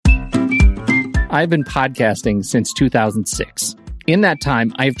I've been podcasting since 2006. In that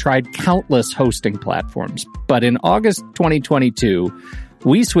time, I've tried countless hosting platforms, but in August 2022,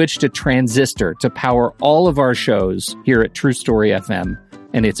 we switched to Transistor to power all of our shows here at True Story FM,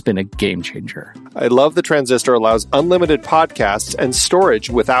 and it's been a game changer. I love the Transistor allows unlimited podcasts and storage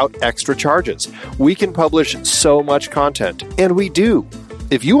without extra charges. We can publish so much content, and we do.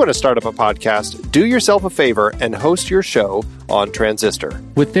 If you want to start up a podcast, do yourself a favor and host your show on Transistor.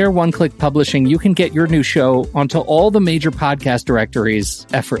 With their one-click publishing, you can get your new show onto all the major podcast directories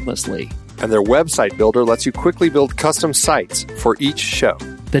effortlessly. And their website builder lets you quickly build custom sites for each show.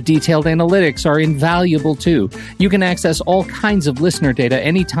 The detailed analytics are invaluable too. You can access all kinds of listener data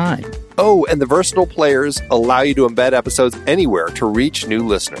anytime. Oh, and the versatile players allow you to embed episodes anywhere to reach new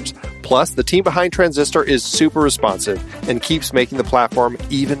listeners. Plus, the team behind Transistor is super responsive and keeps making the platform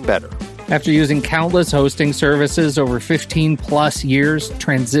even better. After using countless hosting services over 15 plus years,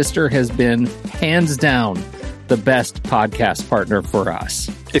 Transistor has been, hands down, the best podcast partner for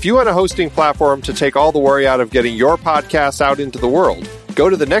us. If you want a hosting platform to take all the worry out of getting your podcast out into the world, go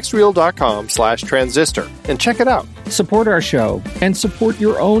to thenextreel.com/transistor and check it out. Support our show and support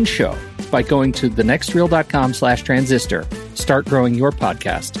your own show by going to thenextreel.com/transistor. Start growing your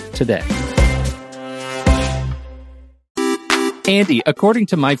podcast today. Andy, according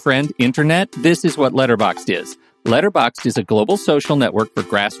to my friend Internet, this is what Letterboxd is. Letterboxd is a global social network for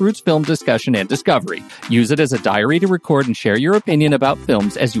grassroots film discussion and discovery. Use it as a diary to record and share your opinion about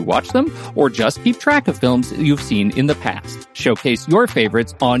films as you watch them, or just keep track of films you've seen in the past. Showcase your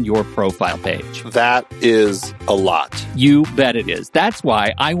favorites on your profile page. That is a lot. You bet it is. That's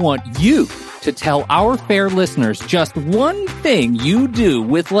why I want you to tell our fair listeners just one thing you do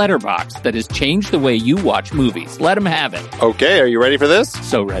with Letterboxd that has changed the way you watch movies. Let them have it. Okay, are you ready for this?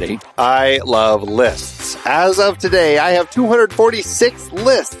 So ready. I love lists. As of today, I have 246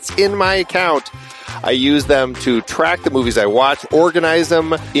 lists in my account. I use them to track the movies I watch, organize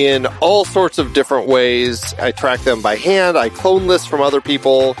them in all sorts of different ways. I track them by hand. I clone lists from other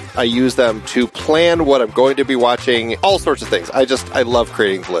people. I use them to plan what I'm going to be watching, all sorts of things. I love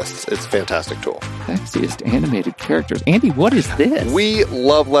creating lists. It's a fantastic tool. Sexiest animated characters. Andy, what is this? We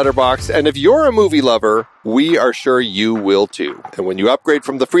love Letterboxd, and if you're a movie lover, we are sure you will too. And when you upgrade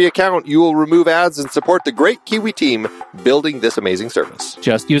from the free account, you will remove ads and support the great Kiwi team building this amazing service.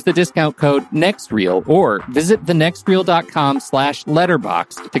 Just use the discount code NEXTREEL or visit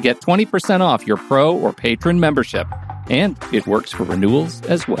thenextreel.com/letterboxd to get 20% off your pro or patron membership. And it works for renewals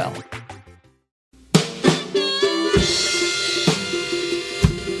as well.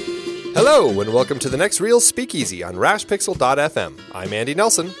 Hello, and welcome to the Next Reel Speakeasy on rashpixel.fm. I'm Andy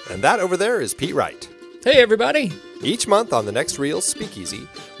Nelson, and that over there is Pete Wright. Hey, everybody. Each month on the Next Reel Speakeasy,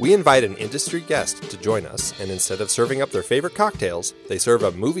 we invite an industry guest to join us, and instead of serving up their favorite cocktails, they serve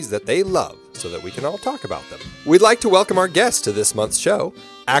up movies that they love so that we can all talk about them. We'd like to welcome our guest to this month's show,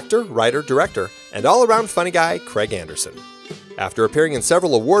 actor, writer, director, and all-around funny guy, Craig Anderson. After appearing in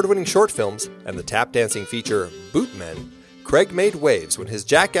several award-winning short films and the tap-dancing feature Bootmen, Craig made waves when his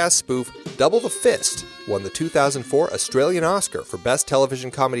jackass spoof Double the Fist won the 2004 Australian Oscar for Best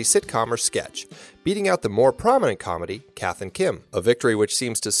Television Comedy Sitcom or Sketch, beating out the more prominent comedy Kath and Kim, a victory which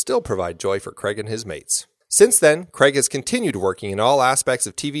seems to still provide joy for Craig and his mates. Since then, Craig has continued working in all aspects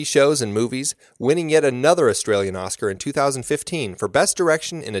of TV shows and movies, winning yet another Australian Oscar in 2015 for Best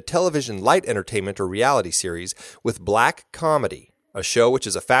Direction in a television light entertainment or reality series with Black Comedy, a show which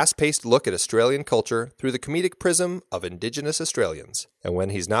is a fast-paced look at Australian culture through the comedic prism of Indigenous Australians. And when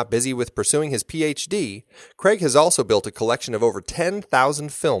he's not busy with pursuing his PhD, Craig has also built a collection of over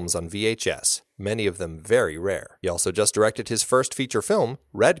 10,000 films on VHS, many of them very rare. He also just directed his first feature film,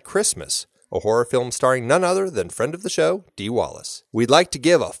 Red Christmas, a horror film starring none other than friend of the show, Dee Wallace. We'd like to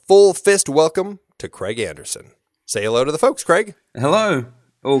give a full fist welcome to Craig Anderson. Say hello to the folks, Craig. Hello.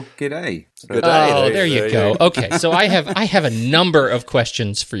 Oh, g'day. Good day. Oh, there you go. Okay, so I have a number of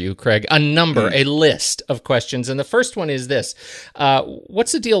questions for you, Craig. A list of questions. And the first one is this.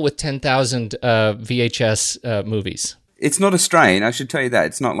 What's the deal with 10,000 VHS movies? It's not Australian, I should tell you that.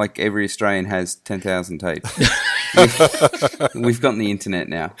 It's not like every Australian has 10,000 tapes. We've gotten the internet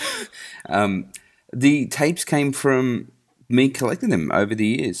now. The tapes came from me collecting them over the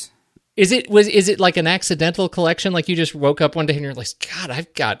years. Is it like an accidental collection? Like you just woke up one day and you're like, God,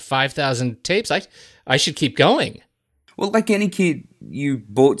 I've got 5,000 tapes. I should keep going. Well, like any kid, you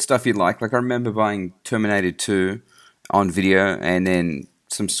bought stuff you like. Like I remember buying Terminator 2 on video, and then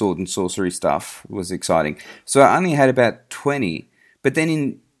some sword and sorcery stuff was exciting. So I only had about 20. But then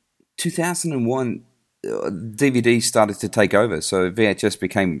in 2001, DVD started to take over. So VHS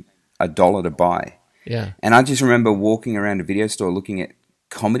became $1 to buy. Yeah. And I just remember walking around a video store looking at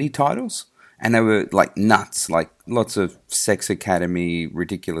comedy titles and they were like nuts, like lots of Sex Academy,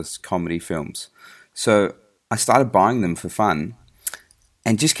 ridiculous comedy films. So I started buying them for fun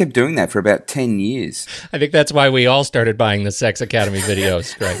and just kept doing that for about 10 years. I think that's why we all started buying the Sex Academy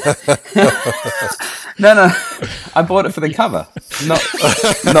videos, Greg. No, I bought it for the cover, not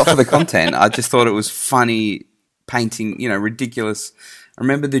for the content. I just thought it was funny painting, ridiculous. I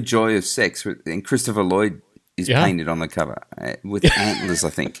remember The Joy of Sex, and Christopher Lloyd is painted on the cover with antlers, I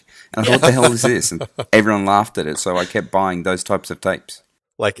think. And I thought, what the hell is this? And everyone laughed at it, so I kept buying those types of tapes.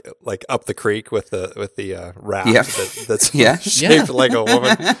 Like Up the Creek with the raft that's shaped like a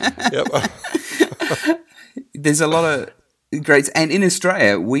woman. Yep. There's a lot of greats, and in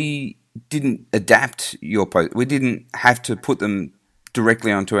Australia, we didn't adapt your post. We didn't have to put them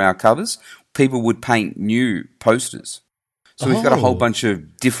directly onto our covers. People would paint new posters. So we've got a whole bunch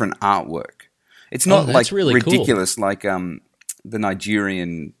of different artwork. It's not like really ridiculous like the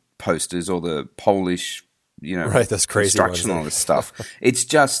Nigerian posters or the Polish, those crazy instructionalist stuff. It's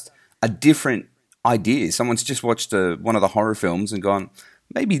just a different idea. Someone's just watched one of the horror films and gone,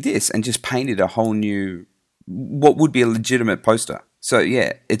 maybe this, and just painted a whole new, what would be a legitimate poster. So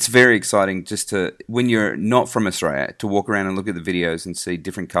yeah, it's very exciting just to, when you're not from Australia, to walk around and look at the videos and see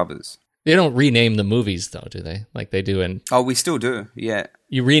different covers. They don't rename the movies, though, do they? Like they do in... Oh, we still do, yeah.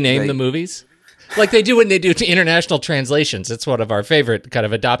 You rename the movies? Like they do when they do international translations. It's one of our favorite kind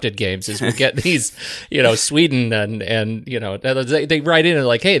of adopted games is we get these, Sweden and they write in and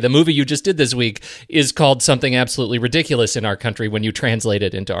like, hey, the movie you just did this week is called something absolutely ridiculous in our country when you translate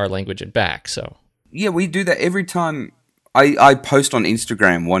it into our language and back, so... Yeah, we do that every time. I post on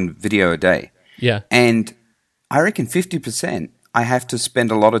Instagram one video a day. Yeah. And I reckon 50% I have to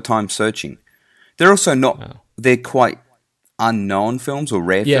spend a lot of time searching. They're also not, they're quite unknown films or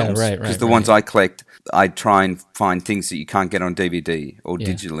rare films. Yeah, right. Because the ones I collect, I try and find things that you can't get on DVD or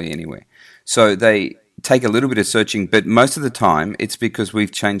digitally anywhere. So they take a little bit of searching, but most of the time it's because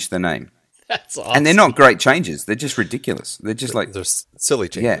we've changed the name. That's awesome. And they're not great changes. They're just ridiculous. They're just like... They're silly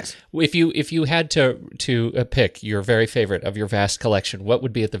changes. Yeah. If you had to pick your very favorite of your vast collection, what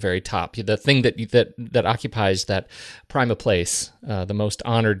would be at the very top? The thing that occupies that prima place, the most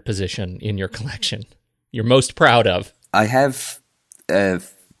honored position in your collection, you're most proud of? I have... I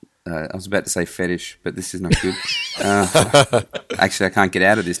was about to say fetish, but this is not good. Actually, I can't get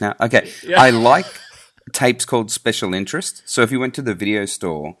out of this now. Okay. Yeah. I like tapes called Special Interest. So if you went to the video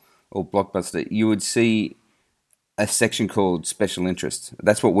store... or Blockbuster, you would see a section called Special Interest.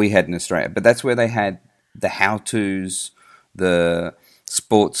 That's what we had in Australia. But that's where they had the how-tos, the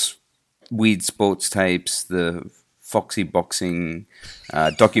weird sports tapes, the foxy boxing,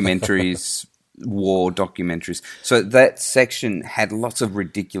 documentaries, war documentaries. So that section had lots of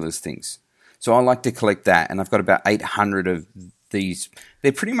ridiculous things. So I like to collect that, and I've got about 800 of these.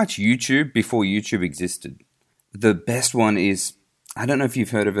 They're pretty much YouTube before YouTube existed. The best one is... I don't know if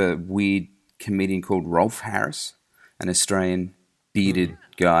you've heard of a weird comedian called Rolf Harris, an Australian bearded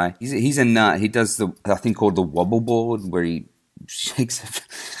guy. He's a nut. He does a thing called the wobble board, where he shakes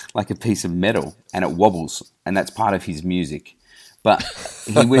like a piece of metal and it wobbles, and that's part of his music. But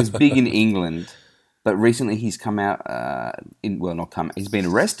he was big in England, but recently he's come out, he's been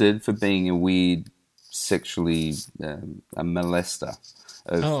arrested for being a weird sexually, a molester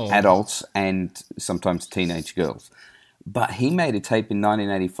of adults and sometimes teenage girls. But he made a tape in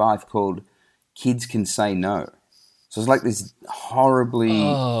 1985 called Kids Can Say No. So it's like this horribly,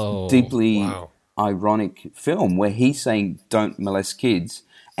 deeply ironic film where he's saying don't molest kids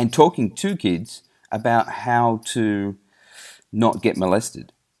and talking to kids about how to not get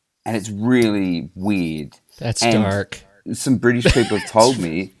molested. And it's really weird. That's dark. Some British people have told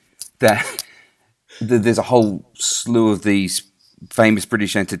me that there's a whole slew of these famous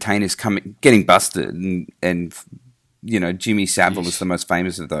British entertainers getting busted and Jimmy Savile is the most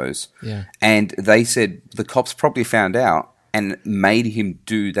famous of those. Yeah. And they said the cops probably found out and made him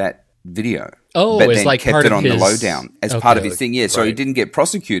do that video. Oh, but it's then like kept part it of on his... the lowdown as part of his thing. Yeah, so right. he didn't get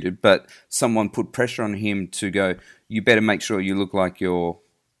prosecuted, but someone put pressure on him to go, you better make sure you look like you're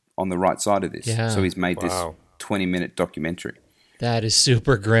on the right side of this. Yeah. So he's made this 20-minute documentary. That is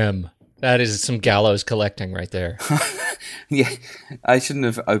super grim. That is some gallows collecting right there. Yeah, I shouldn't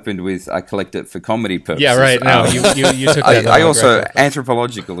have opened with I collect it for comedy purposes. Yeah, right. No, you took that. I also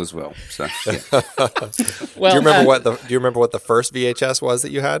anthropological as well. So, yeah. Well, do you remember what the first VHS was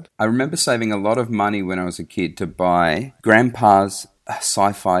that you had? I remember saving a lot of money when I was a kid to buy Grandpa's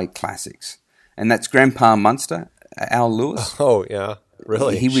sci-fi classics, and that's Grandpa Munster, Al Lewis. Oh yeah,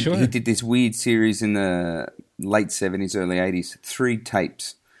 really? He did this weird series in the late 70s, early 80s, 3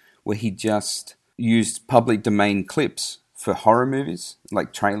 tapes where he just used public domain clips for horror movies,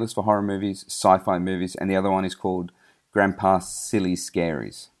 like trailers for horror movies, sci-fi movies, and the other one is called Grandpa's Silly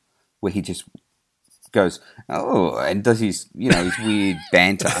Scaries, where he just goes, oh, and does his weird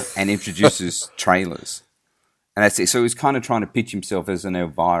banter and introduces trailers. And that's it. So he was kind of trying to pitch himself as an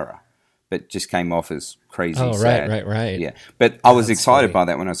Elvira, but just came off as crazy. Oh, sad. right. Yeah. But I was excited by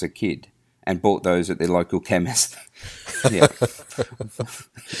that when I was a kid and bought those at the local chemist. Yeah.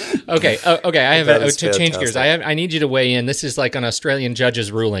 Okay. I have to change gears. fantastic. I need you to weigh in. This is like an Australian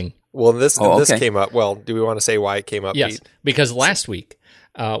judge's ruling. Well, this okay. came up. Well, do we want to say why it came up, Yes, Pete? because last week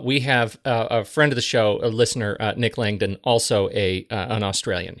we have a friend of the show, a listener, Nick Langdon, also an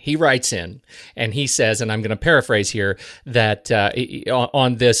Australian. He writes in and he says, and I'm going to paraphrase here, that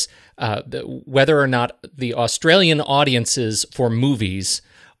on this, whether or not the Australian audiences for movies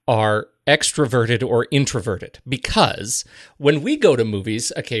are extroverted or introverted, because when we go to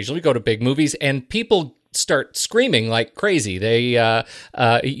movies, occasionally we go to big movies, and people start screaming like crazy. They,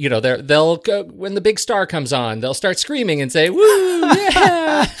 they'll go, when the big star comes on, they'll start screaming and say, "Woo,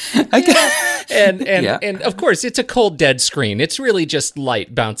 yeah!" And of course, it's a cold, dead screen. It's really just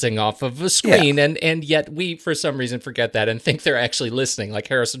light bouncing off of a screen, and yet we, for some reason, forget that and think they're actually listening. Like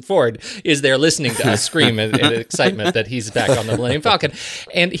Harrison Ford is there listening to us scream in excitement that he's back on the Millennium Falcon.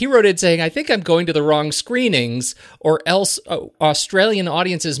 And he wrote in saying, "I think I'm going to the wrong screenings, or else Australian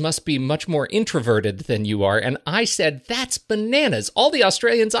audiences must be much more introverted than you are." And I said, that's bananas. All the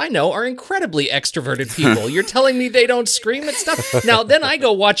Australians I know are incredibly extroverted people. You're telling me they don't scream at stuff? Now, then I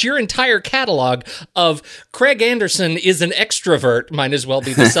go watch your entire catalog of Craig Anderson is an extrovert, might as well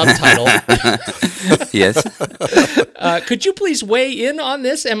be the subtitle. Yes. Could you please weigh in on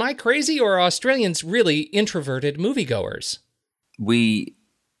this? Am I crazy, or are Australians really introverted moviegoers? We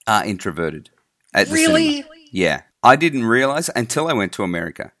are introverted at the Really? cinema. Yeah. I didn't realize until I went to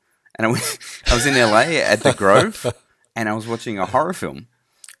America. And I was in LA at the Grove, and I was watching a horror film.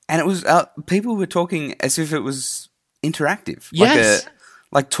 And it was people were talking as if it was interactive. Yes.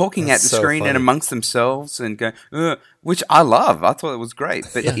 Like talking That's at the so screen funny. and amongst themselves and going, which I love. I thought it was great.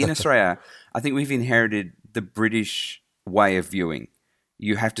 But in Australia, I think we've inherited the British way of viewing.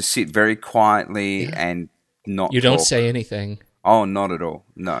 You have to sit very quietly and not You don't talk. say anything. Oh, not at all.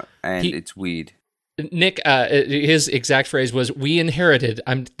 No. And it's weird. Nick, his exact phrase was, "We inherited."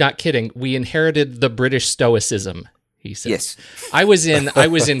 I'm not kidding. We inherited the British stoicism. He said. Yes. I was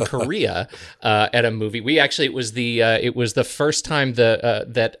in Korea at a movie. It was the first time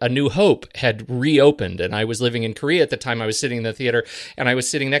that A New Hope had reopened, and I was living in Korea at the time. I was sitting in the theater, and I was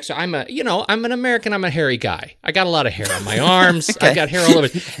sitting next to. I'm an American. I'm a hairy guy. I got a lot of hair on my arms. I got hair all over.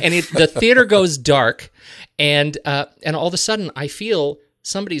 And the theater goes dark, and all of a sudden I feel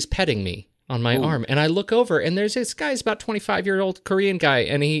somebody's petting me on my arm, and I look over, and there's this guy's about 25-year-old Korean guy,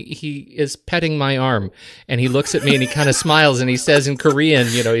 and he is petting my arm, and he looks at me and he kind of smiles, and he says in Korean,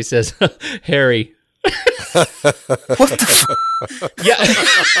 he says, "Harry." What the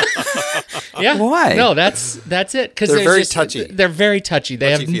Yeah. Why? No, that's it. Because They're very touchy. They're very touchy.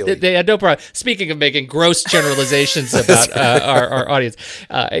 They Touchy-feely. had no problem. Speaking of making gross generalizations about our audience,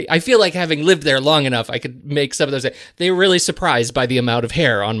 I feel like having lived there long enough, I could make some of those. They were really surprised by the amount of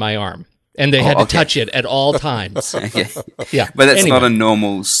hair on my arm, and they had to touch it at all times. Okay. Yeah, But that's Anyway, not a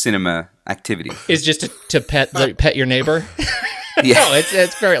normal cinema activity. Is just to pet your neighbor. Yeah. No,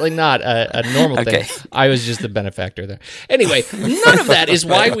 it's apparently not a normal thing. I was just the benefactor there. Anyway, none of that is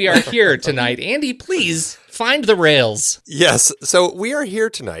why we are here tonight. Andy, please find the rails. Yes. So we are here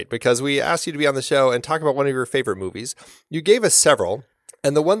tonight because we asked you to be on the show and talk about one of your favorite movies. You gave us several.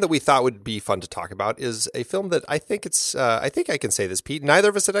 And the one that we thought would be fun to talk about is a film that I think I can say this, Pete. Neither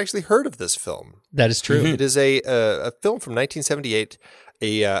of us had actually heard of this film. That is true. It is a film from 1978,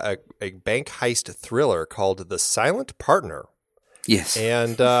 a bank heist thriller called The Silent Partner. Yes.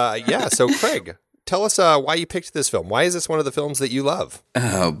 And so Craig, tell us why you picked this film. Why is this one of the films that you love?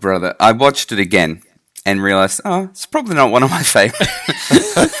 Oh, brother. I watched it again and realized, it's probably not one of my favorites.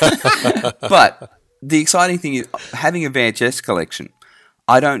 But the exciting thing is having a VHS collection.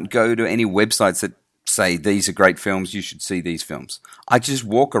 I don't go to any websites that say these are great films, you should see these films. I just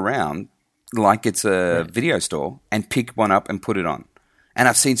walk around like it's a video store and pick one up and put it on. And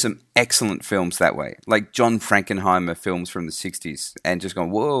I've seen some excellent films that way, like John Frankenheimer films from the 60s, and just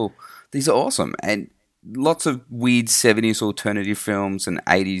gone, whoa, these are awesome. And lots of weird 70s alternative films and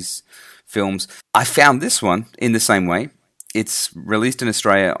 80s films. I found this one in the same way. It's released in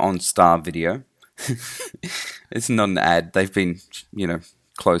Australia on Star Video. It's not an ad. They've been,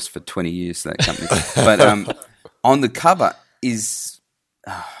 closed for 20 years, that company. But on the cover is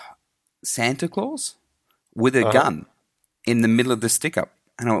Santa Claus with a gun in the middle of the stick-up.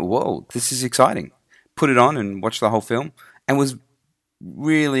 And I went, whoa, this is exciting. Put it on and watch the whole film. and was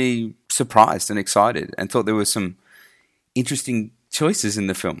really surprised and excited and thought there were some interesting choices in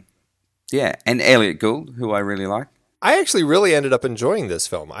the film. Yeah, and Elliot Gould, who I really like. I actually really ended up enjoying this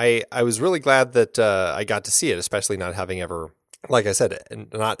film. I was really glad that I got to see it, especially not having ever, like I said,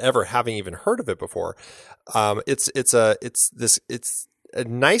 not ever having even heard of it before. It's a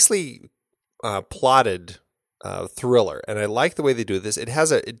nicely plotted thriller, and I like the way they do this.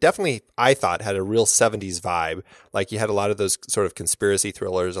 It definitely, I thought, had a real 70s vibe. Like you had a lot of those sort of conspiracy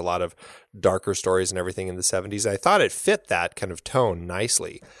thrillers, a lot of darker stories and everything in the 70s. I thought it fit that kind of tone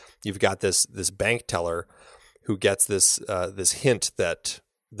nicely. You've got this bank teller who gets this hint that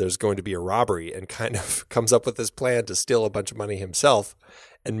there's going to be a robbery and kind of comes up with this plan to steal a bunch of money himself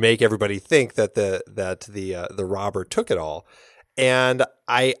and make everybody think that the robber took it all. And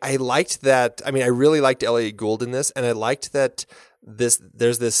I liked that. I mean, I really liked Elliot Gould in this, and I liked that there's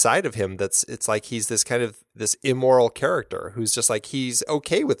this side of him it's like he's this kind of this immoral character who's just like he's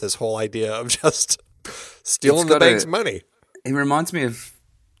okay with this whole idea of just stealing the bank's money. It reminds me of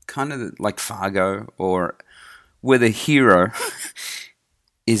kind of like Fargo, or where the hero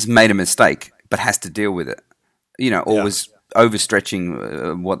is made a mistake but has to deal with it. You know, always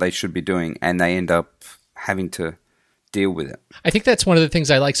overstretching what they should be doing, and they end up having to deal with it. I think that's one of the things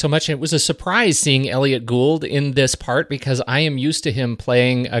I like so much. And it was a surprise seeing Elliot Gould in this part because I am used to him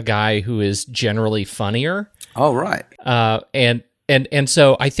playing a guy who is generally funnier. Oh, right. And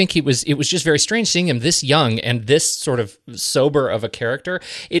so I think it was just very strange seeing him this young and this sort of sober of a character.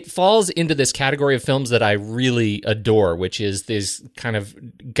 It falls into this category of films that I really adore, which is these kind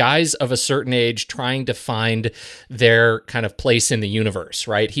of guys of a certain age trying to find their kind of place in the universe,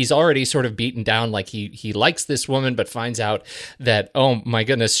 right? He's already sort of beaten down, like he likes this woman, but finds out that, oh my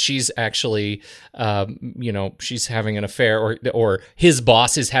goodness, she's actually, she's having an affair, or his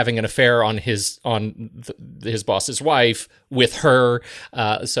boss is having an affair on his boss's wife with her.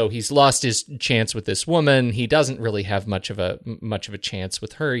 So he's lost his chance with this woman. He doesn't really have much of a chance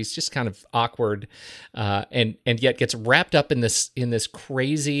with her. He's just kind of awkward, and yet gets wrapped up in this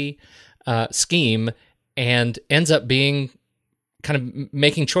crazy scheme, and ends up being kind of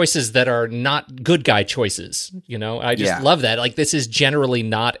making choices that are not good guy choices. You know, I just love that. Like, this is generally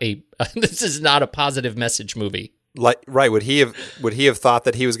not a positive message movie. Like, right? Would he have thought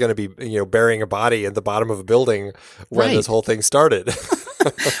that he was going to be, burying a body at the bottom of a building when this whole thing started?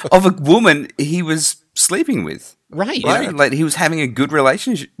 Of a woman he was sleeping with, right? Right. Like, he was having a good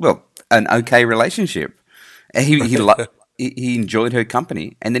relationship, well, an okay relationship. He enjoyed her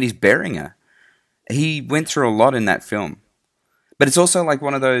company, and then he's burying her. He went through a lot in that film, but it's also like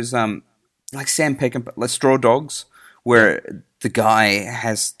one of those, like Sam Peckinpah, like Straw Dogs, where the guy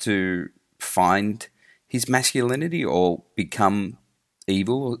has to find his masculinity or become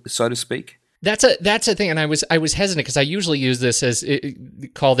evil, so to speak. That's a thing, and I was hesitant because I usually use this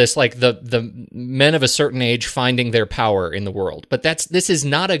call this like the men of a certain age finding their power in the world, but this is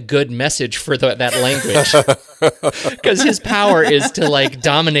not a good message for that language, because his power is to like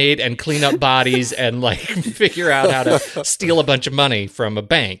dominate and clean up bodies and like figure out how to steal a bunch of money from a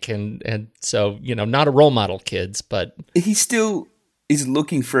bank, and so not a role model, kids, but he still is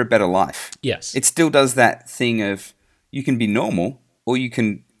looking for a better life. Yes, it still does that thing of you can be normal or you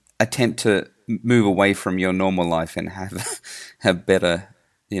can attempt to move away from your normal life and have better,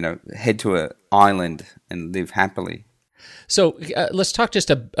 head to an island and live happily. So let's talk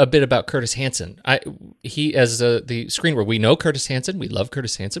just a bit about Curtis Hanson. He, as the screenwriter, we know Curtis Hanson. We love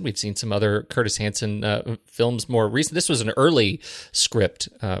Curtis Hanson. We've seen some other Curtis Hanson films more recent. This was an early script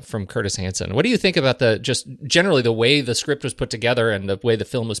from Curtis Hanson. What do you think about just generally the way the script was put together and the way the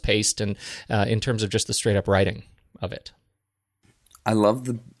film was paced, and in terms of just the straight up writing of it? I love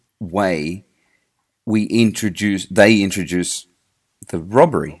the way they introduce the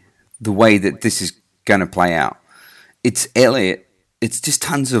robbery, the way that this is going to play out. It's Elliot. It's just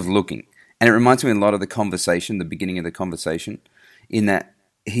tons of looking. And it reminds me a lot of the beginning of the conversation, in that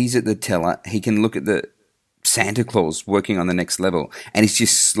he's at the teller. He can look at the Santa Claus working on the next level, and he's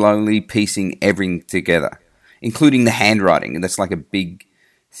just slowly piecing everything together, including the handwriting. And that's like a big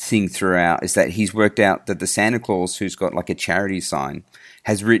thing throughout, is that he's worked out that the Santa Claus, who's got like a charity sign,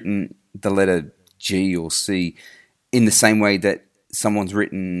 has written the letter G or C in the same way that someone's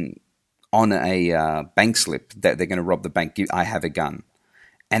written on a bank slip that they're going to rob the bank, I have a gun.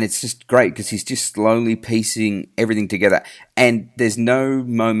 And it's just great because he's just slowly piecing everything together. And there's no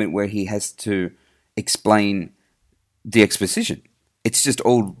moment where he has to explain the exposition. It's just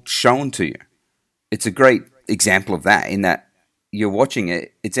all shown to you. It's a great example of that, in that you're watching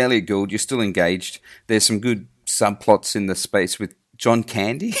it. It's Elliot Gould. You're still engaged. There's some good subplots in the space with John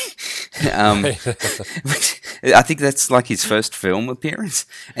Candy, I think that's like his first film appearance,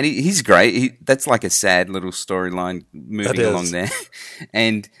 and he's great. That's like a sad little storyline moving along there,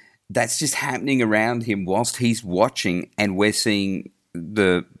 and that's just happening around him whilst he's watching, and we're seeing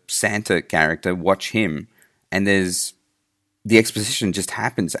the Santa character watch him, and there's the exposition just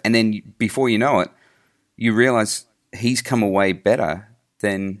happens, and then before you know it, you realize he's come away better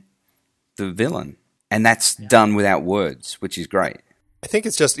than the villain, and that's done without words, which is great. I think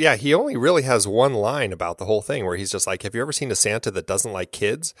it's just, he only really has one line about the whole thing where he's just like, have you ever seen a Santa that doesn't like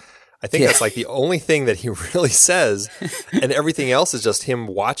kids? I think that's like the only thing that he really says, and everything else is just him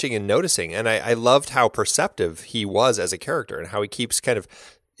watching and noticing. And I loved how perceptive he was as a character and how he keeps kind of,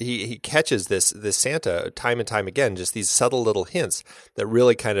 he catches this Santa time and time again, just these subtle little hints that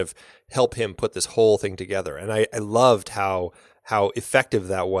really kind of help him put this whole thing together. And I loved how effective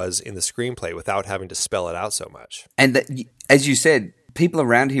that was in the screenplay without having to spell it out so much. And as you said, people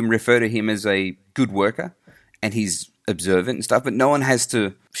around him refer to him as a good worker, and he's observant and stuff, but no one has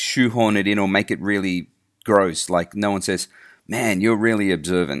to shoehorn it in or make it really gross. Like, no one says, man, you're really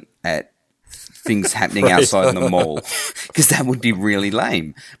observant at things happening outside in the mall, because that would be really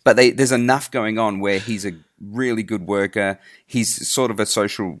lame. But there's enough going on where he's a really good worker. He's sort of a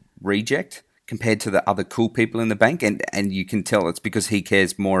social reject compared to the other cool people in the bank, and you can tell it's because he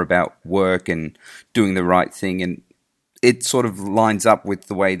cares more about work and doing the right thing, and it sort of lines up with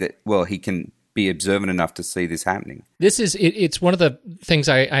the way that, well, he can be observant enough to see this happening. This is it's one of the things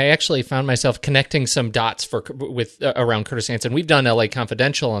I actually found myself connecting some dots around Curtis Hanson. We've done LA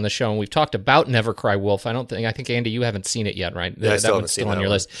Confidential on the show, and we've talked about Never Cry Wolf. I think Andy, you haven't seen it yet, right? Yeah, that one's still on your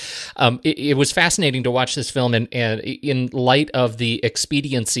list. It was fascinating to watch this film, and in light of the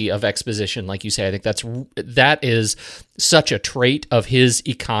expediency of exposition, like you say, I think that is such a trait of his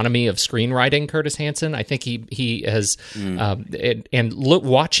economy of screenwriting, Curtis Hanson. I think he has,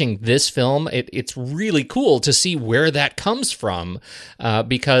 watching this film, it's really cool to see where that comes from,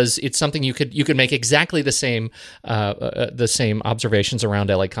 because it's something you could make exactly the same observations around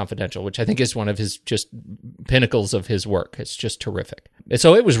LA Confidential, which I think is one of his just pinnacles of his work. It's just terrific.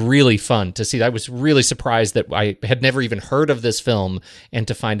 So it was really fun to see. I was really surprised that I had never even heard of this film, and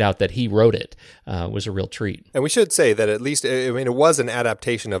to find out that he wrote it was a real treat. And we should say that at least, I mean, it was an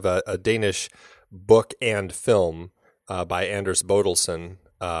adaptation of a Danish book and film by Anders Bodilson,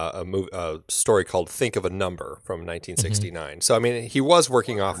 a story called Think of a Number from 1969. Mm-hmm. So, I mean, he was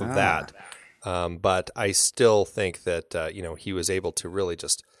working off of that, but I still think that, he was able to really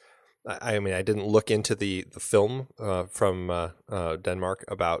just, I mean, I didn't look into the film from Denmark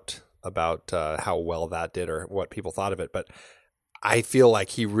about how well that did or what people thought of it, but I feel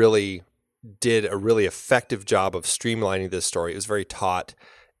like he really did a really effective job of streamlining this story. It was very taut.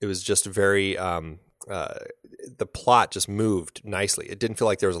 It was just very, the plot just moved nicely. It didn't feel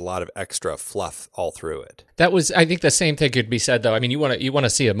like there was a lot of extra fluff all through it. That was, I think the same thing could be said, though. I mean, you want to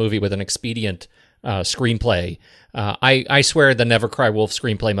see a movie with an expedient screenplay. I swear the Never Cry Wolf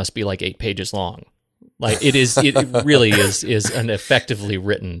screenplay must be like 8 pages long. Like it is, it really is an effectively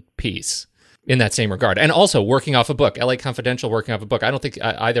written piece in that same regard. And also working off a book, LA Confidential working off a book. I don't think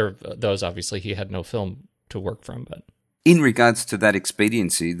either of those, obviously he had no film to work from, but in regards to that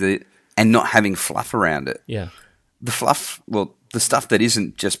expediency, and not having fluff around it. Yeah. The fluff, well, the stuff that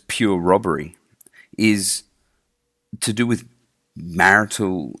isn't just pure robbery is to do with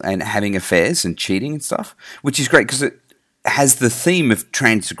marital and having affairs and cheating and stuff, which is great because it has the theme of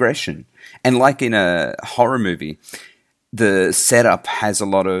transgression. And like in a horror movie, the setup has a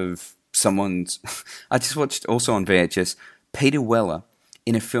lot of someone's... I just watched also on VHS, Peter Weller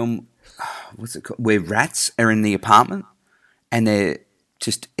in a film, what's it called, where rats are in the apartment and they're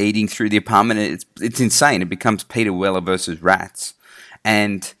just eating through the apartment. It's insane. It becomes Peter Weller versus rats.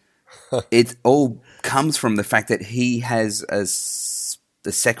 And it all comes from the fact that he has a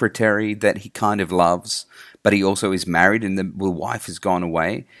secretary that he kind of loves, but he also is married and the wife has gone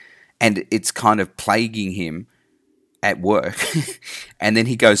away. And it's kind of plaguing him at work. And then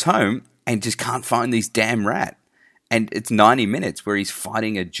he goes home and just can't find these damn rat. And it's 90 minutes where he's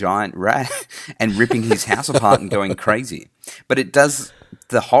fighting a giant rat and ripping his house apart and going crazy. But it does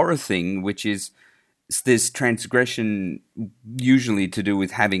the horror thing, which is there's transgression usually to do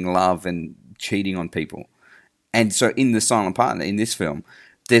with having love and cheating on people. And so in The Silent Partner, in this film,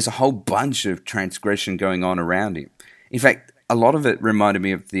 there's a whole bunch of transgression going on around him. In fact, a lot of it reminded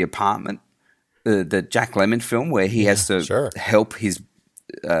me of The Apartment, the Jack Lemmon film, where he has to help his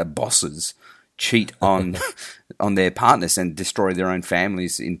bosses cheat on their partners and destroy their own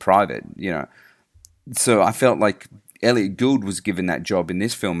families in private, So I felt like Elliot Gould was given that job in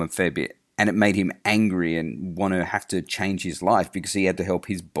this film a fair bit, and it made him angry and want to have to change his life because he had to help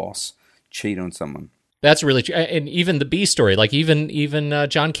his boss cheat on someone. That's really true. And even the B story, like even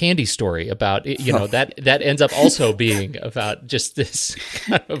John Candy's story about, that ends up also being about just this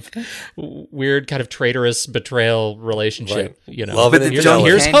kind of weird kind of traitorous betrayal relationship. Right. Love it.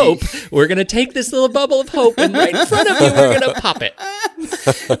 Here's hope. We're going to take this little bubble of hope and right in front of you, we're going to pop it.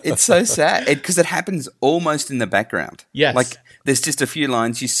 It's so sad because it happens almost in the background. Yes. Like there's just a few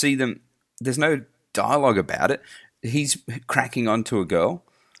lines. You see them. There's no dialogue about it. He's cracking onto a girl.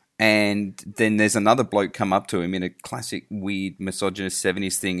 And then there's another bloke come up to him in a classic weird misogynist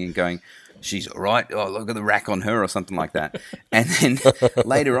 70s thing and going, she's all right. Oh, look at the rack on her or something like that. And then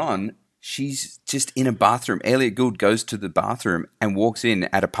later on, she's just in a bathroom. Elliot Gould goes to the bathroom and walks in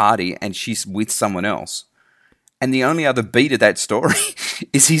at a party and she's with someone else. And the only other beat of that story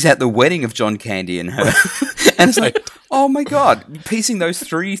is he's at the wedding of John Candy and her. And it's like, oh my God, piecing those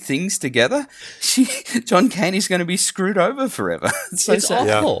three things together, John Candy's going to be screwed over forever. It's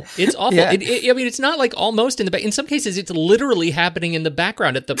awful. Yeah. It's awful. Yeah. It's not like almost in the back. In some cases, it's literally happening in the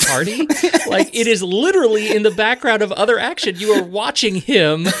background at the party. Like it is literally in the background of other action. You are watching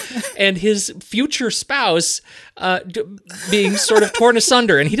him and his future spouse being sort of torn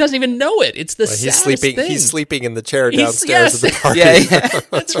asunder, and he doesn't even know it. It's the saddest thing. He's sleeping in the chair downstairs at the party. Yeah.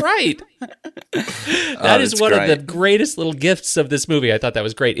 That's right. That is one of the greatest little gifts of this movie. I thought that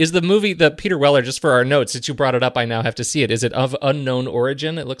was great. Is the movie the Peter Weller, just for our notes, since you brought it up, I now have to see it. Is it of unknown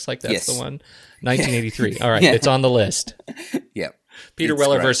origin? It looks like that's the one. 1983. All right, it's on the list. Yep. Peter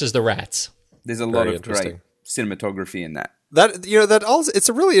Weller versus the Rats. There's a lot of great cinematography in that. That also, it's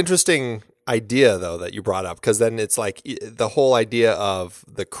a really interesting idea though that you brought up, because then it's like the whole idea of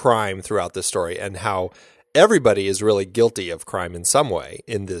the crime throughout this story and how everybody is really guilty of crime in some way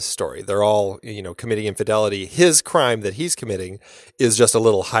in this story. They're all, committing infidelity. His crime that he's committing is just a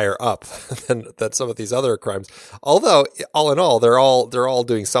little higher up than some of these other crimes. Although, all in all, they're all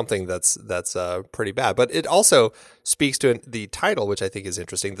doing something that's pretty bad. But it also speaks to the title, which I think is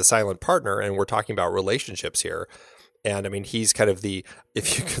interesting, The Silent Partner, and we're talking about relationships here. And I mean, he's kind of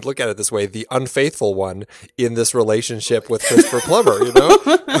if you could look at it this way, the unfaithful one in this relationship with Christopher Plummer,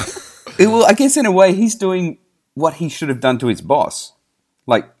 Well, I guess in a way, he's doing what he should have done to his boss.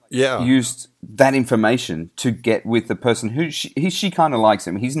 Used that information to get with the person who she kind of likes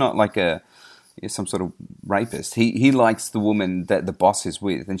him. He's not like some sort of rapist. He likes the woman that the boss is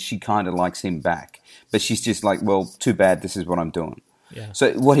with, and she kind of likes him back. But she's just like, well, too bad, this is what I'm doing. Yeah.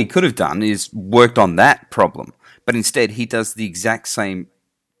 So what he could have done is worked on that problem. But instead, he does the exact same,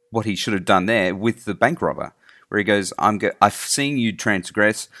 what he should have done there with the bank robber, where he goes, I've seen you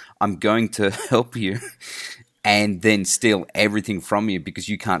transgress, I'm going to help you, and then steal everything from you because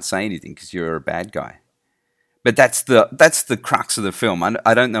you can't say anything because you're a bad guy. But that's the crux of the film.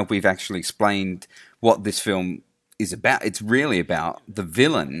 I don't know if we've actually explained what this film is about. It's really about the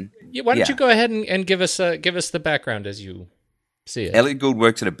villain. Yeah, why don't you go ahead and give us the background as you see it? Elliot Gould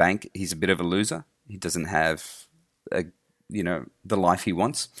works at a bank. He's a bit of a loser. He doesn't have the life he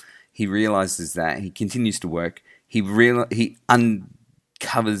wants. He realizes that. He continues to work. He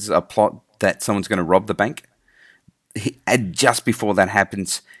uncovers a plot that someone's going to rob the bank. And just before that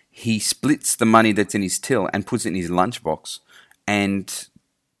happens, he splits the money that's in his till and puts it in his lunchbox and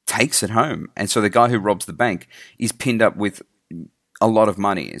takes it home. And so the guy who robs the bank is pinned up with a lot of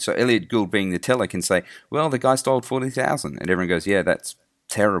money. So Elliot Gould, being the teller, can say, well, the guy stole $40,000. And everyone goes, yeah, that's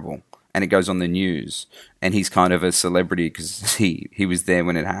terrible. And it goes on the news, and he's kind of a celebrity because he was there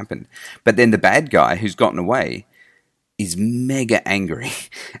when it happened. But then the bad guy who's gotten away is mega angry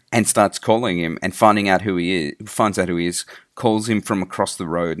and starts calling him and finds out who he is, calls him from across the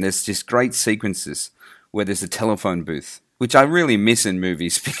road. And there's just great sequences where there's a telephone booth, which I really miss in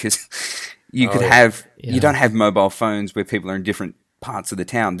movies because you don't have mobile phones where people are in different parts of the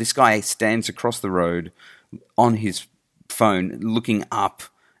town. This guy stands across the road on his phone looking up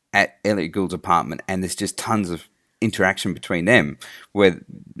at Elliot Gould's apartment, and there's just tons of interaction between them where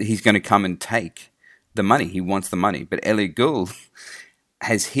he's going to come and take the money. He wants the money, but Elliot Gould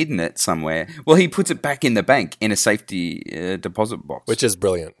has hidden it somewhere. Well, he puts it back in the bank in a safety deposit box. Which is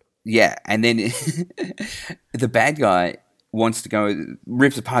brilliant. Yeah, and then the bad guy wants to go,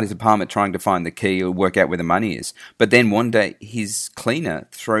 rips apart his apartment trying to find the key or work out where the money is. But then one day his cleaner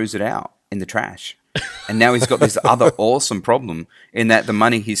throws it out in the trash. And now he's got this other awesome problem in that the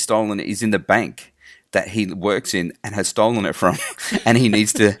money he's stolen is in the bank that he works in and has stolen it from, and he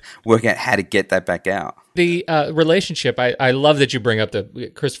needs to work out how to get that back out. The relationship, I love that you bring up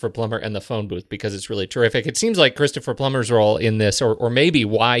the Christopher Plummer and the phone booth because it's really terrific. It seems like Christopher Plummer's role in this, or maybe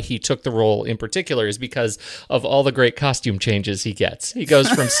why he took the role in particular, is because of all the great costume changes he gets. He goes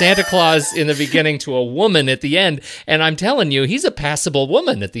from Santa Claus in the beginning to a woman at the end, and I'm telling you, he's a passable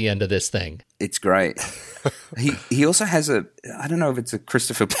woman at the end of this thing. It's great. He also has I don't know if it's a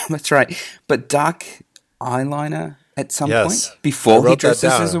Christopher Plummer trait, but dark eyeliner at some point before he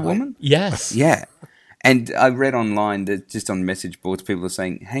dresses as a woman. Yes. Yeah. And I read online that just on message boards, people are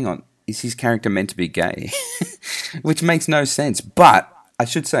saying, hang on, is his character meant to be gay? Which makes no sense. But I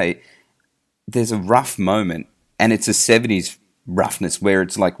should say, there's a rough moment, and it's a 70s roughness where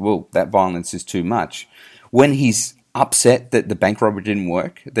it's like, whoa, that violence is too much. When he's upset that the bank robbery didn't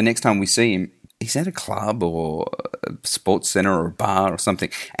work, the next time we see him, he's at a club or a sports center or a bar or something,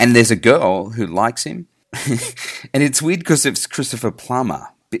 and there's a girl who likes him. And it's weird because it's Christopher Plummer.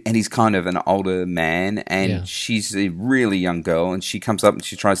 And he's kind of an older man, and she's a really young girl, and she comes up and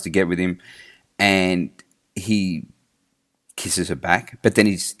she tries to get with him, and he kisses her back, but then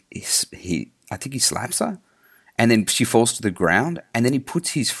I think he slaps her, and then she falls to the ground, and then he puts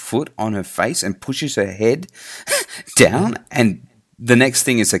his foot on her face and pushes her head down, and the next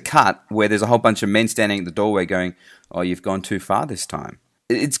thing is a cut where there's a whole bunch of men standing at the doorway going, oh, you've gone too far this time.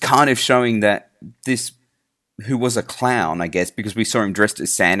 It's kind of showing that this who was a clown, I guess, because we saw him dressed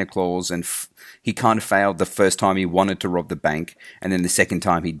as Santa Claus, and he kind of failed the first time he wanted to rob the bank, and then the second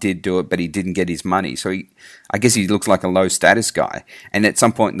time he did do it, but he didn't get his money. So I guess he looks like a low-status guy. And at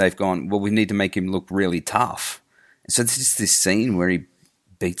some point they've gone, well, we need to make him look really tough. So it's just this scene where he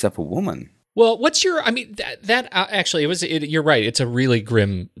beats up a woman. Well, what's your? I mean, that actually, you're right. It's a really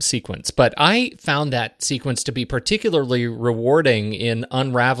grim sequence, but I found that sequence to be particularly rewarding in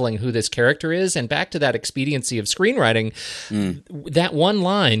unraveling who this character is. And back to that expediency of screenwriting, that one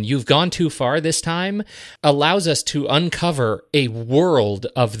line, "You've gone too far this time," allows us to uncover a world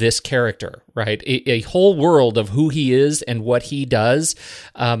of this character, right? A whole world of who he is and what he does,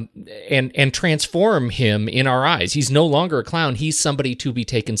 and transform him in our eyes. He's no longer a clown. He's somebody to be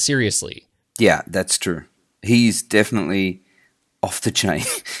taken seriously. Yeah, that's true. He's definitely off the chain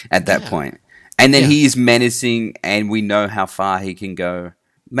at that point. And then he is menacing, and we know how far he can go.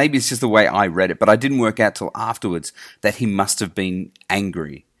 Maybe it's just the way I read it, but I didn't work out till afterwards that he must have been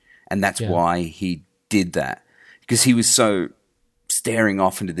angry, and that's why he did that. Because he was so staring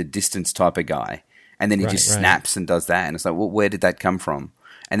off into the distance type of guy, and then he just snaps and does that, and it's like, well, where did that come from?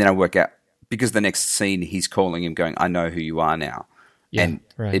 And then I work out, because the next scene he's calling him going, I know who you are now.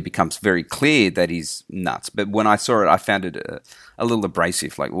 It becomes very clear that he's nuts. But when I saw it, I found it a little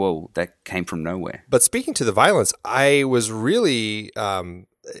abrasive, like, whoa, that came from nowhere. But speaking to the violence, I was really,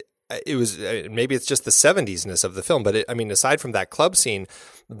 it was, maybe it's just the 70s-ness of the film, but aside from that club scene,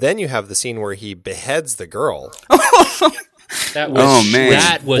 then you have the scene where he beheads the girl. That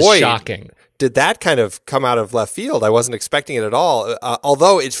was shocking. Did that kind of come out of left field? I wasn't expecting it at all.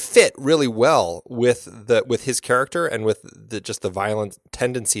 Although it fit really well with his character and with just the violent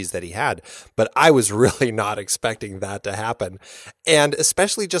tendencies that he had. But I was really not expecting that to happen, and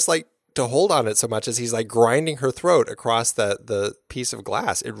especially just like to hold on it so much as he's like grinding her throat across the piece of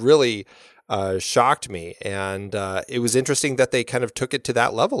glass. It really shocked me, and it was interesting that they kind of took it to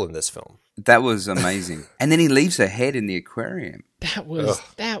that level in this film. That was amazing. And then he leaves her head in the aquarium. That was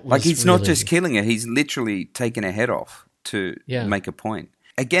like he's not just killing her; he's literally taking her head off to make a point.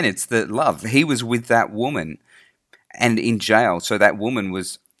 Again, it's the love. He was with that woman, and in jail, so that woman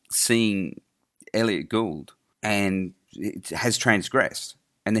was seeing Elliot Gould and has transgressed,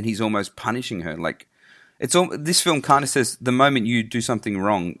 and then he's almost punishing her. Like this film kind of says, the moment you do something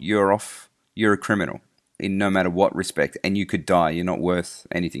wrong, you're off. You're a criminal in no matter what respect, and you could die. You're not worth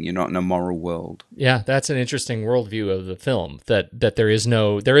anything. You're not in a moral world. Yeah, that's an interesting worldview of the film, that there is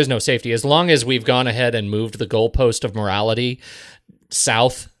no safety. As long as we've gone ahead and moved the goalpost of morality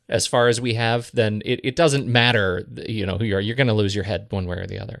south as far as we have, then it doesn't matter, who you are. You're going to lose your head one way or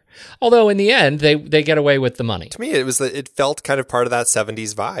the other. Although in the end, they get away with the money. To me, it felt kind of part of that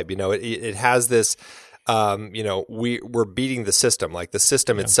 70s vibe. It has this... we're beating the system. Like the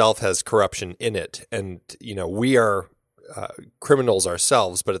system itself has corruption in it, and we are criminals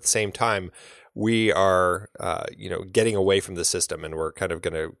ourselves, but at the same time, we are getting away from the system, and we're kind of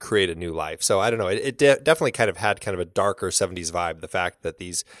going to create a new life. So I don't know. It definitely kind of had kind of a darker 70s vibe. The fact that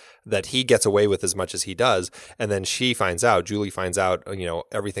that he gets away with as much as he does, and then Julie finds out,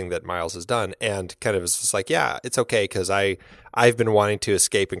 everything that Miles has done, and kind of is just like, yeah, it's okay because I've been wanting to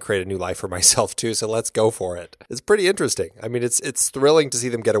escape and create a new life for myself too, so let's go for it. It's pretty interesting. I mean, it's thrilling to see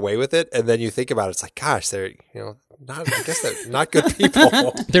them get away with it, and then you think about it, it's like, gosh, I guess they're not good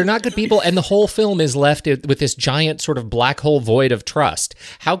people. They're not good people, and the whole film is left with this giant sort of black hole void of trust.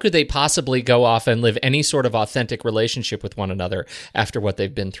 How could they possibly go off and live any sort of authentic relationship with one another after what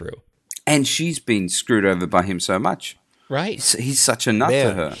they've been through? And she's been screwed over by him so much. Right. He's such a nut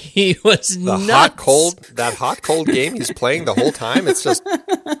to her. He was nuts. That hot cold game he's playing the whole time. It's just,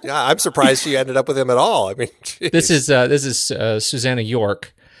 yeah, I'm surprised she ended up with him at all. I mean, geez. This is Susanna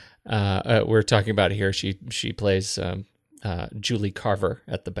York. We're talking about here. She plays Julie Carver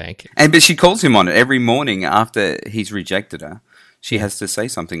at the bank, but she calls him on it every morning after he's rejected her. She has to say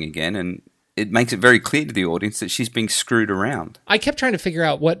something again, and it makes it very clear to the audience that she's being screwed around. I kept trying to figure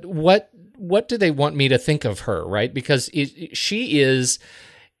out what do they want me to think of her, right? Because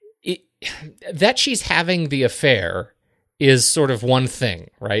that she's having the affair is sort of one thing,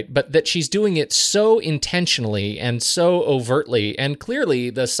 right? But that she's doing it so intentionally and so overtly, and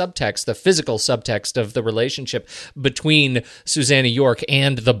clearly the physical subtext of the relationship between Susanna York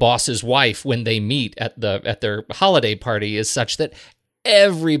and the boss's wife when they meet at their holiday party is such that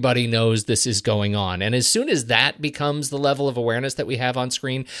everybody knows this is going on. And as soon as that becomes the level of awareness that we have on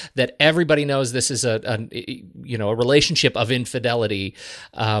screen, that everybody knows this is a relationship of infidelity,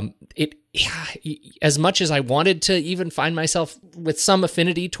 as much as I wanted to even find myself with some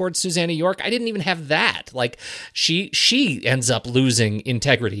affinity towards Susanna York, I didn't even have that. Like she ends up losing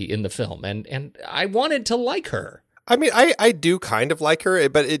integrity in the film, and I wanted to like her. I mean, I do kind of like her,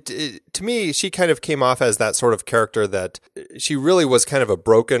 but it to me, she kind of came off as that sort of character that she really was kind of a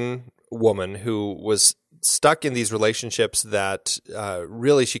broken woman who was stuck in these relationships that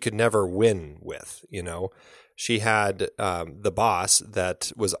really she could never win with, you know. She had the boss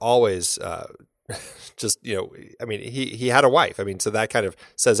that was always just, you know, I mean, he had a wife. I mean, so that kind of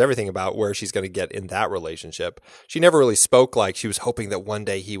says everything about where she's going to get in that relationship. She never really spoke like she was hoping that one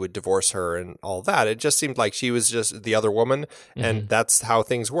day he would divorce her and all that. It just seemed like she was just the other woman, and that's how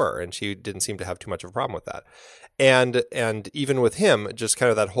things were. And she didn't seem to have too much of a problem with that. And even with him, just kind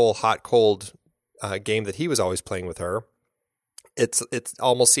of that whole hot, cold game that he was always playing with her, it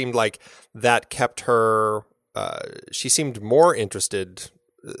almost seemed like that kept her, she seemed more interested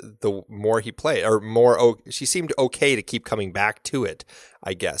the more he played, or more, she seemed okay to keep coming back to it,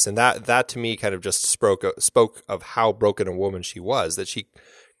 I guess. And that to me kind of just spoke of how broken a woman she was, that she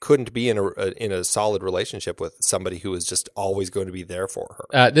couldn't be in a solid relationship with somebody who was just always going to be there for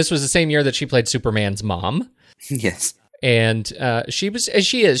her. This was the same year that she played Superman's mom. Yes. And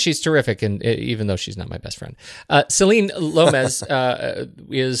she's terrific, and even though she's not my best friend, Celine Lomez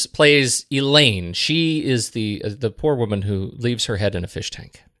plays Elaine. She is the poor woman who leaves her head in a fish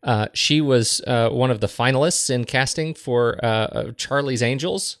tank. She was one of the finalists in casting for Charlie's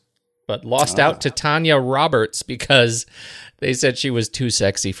Angels, but lost out to Tanya Roberts because they said she was too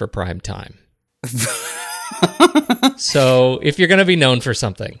sexy for prime time. So if you're going to be known for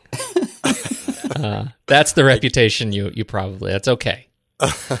something, that's the reputation you probably. That's okay.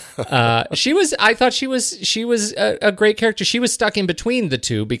 I thought she was a great character. She was stuck in between the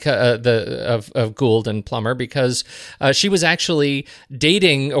two because of Gould and Plummer, because she was actually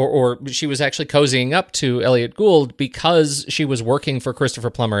dating or she was actually cozying up to Elliot Gould because she was working for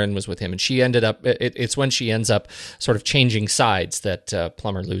Christopher Plummer and was with him. And she ended up. It's when she ends up sort of changing sides that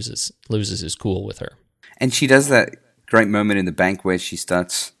Plummer loses his cool with her. And she does that great moment in the bank where she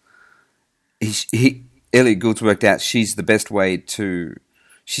starts. Elliot Gould's worked out she's the best way to.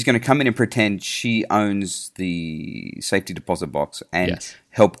 She's going to come in and pretend she owns the safety deposit box and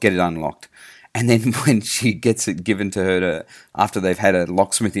help get it unlocked. And then when she gets it given to her after they've had a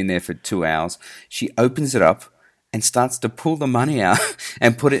locksmith in there for 2 hours, she opens it up and starts to pull the money out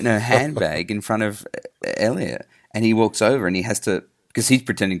and put it in her handbag in front of Elliot. And he walks over and he has to, because he's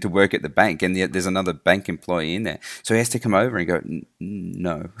pretending to work at the bank and there's another bank employee in there. So he has to come over and go,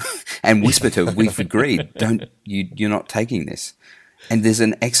 no, and whisper to her, we've agreed, you're not taking this. And there's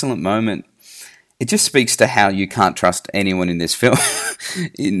an excellent moment. It just speaks to how you can't trust anyone in this film.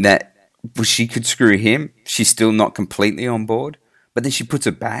 In that she could screw him, she's still not completely on board, but then she puts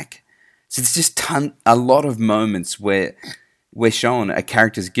it back. So it's just a lot of moments where we're shown a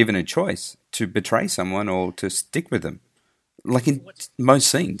character's given a choice to betray someone or to stick with them. Like in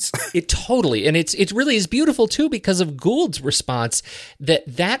most scenes. It totally. And it really is beautiful, too, because of Gould's response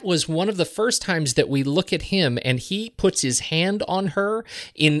that was one of the first times that we look at him and he puts his hand on her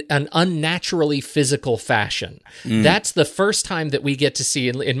in an unnaturally physical fashion. Mm. That's the first time that we get to see,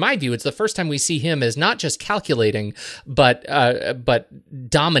 in my view, it's the first time we see him as not just calculating, but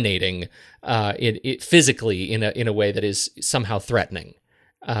dominating it physically in a way that is somehow threatening.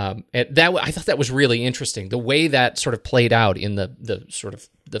 And I thought that was really interesting, the way that sort of played out in the sort of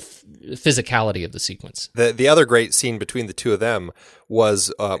the physicality of the sequence. The other great scene between the two of them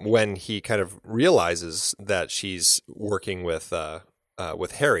was when he kind of realizes that she's working with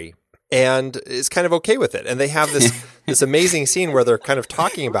Harry and is kind of okay with it, and they have this amazing scene where they're kind of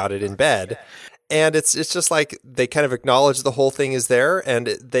talking about it in bed. And it's just like they kind of acknowledge the whole thing is there, and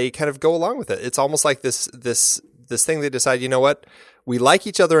they kind of go along with it. It's almost like this thing they decide, you know what, we like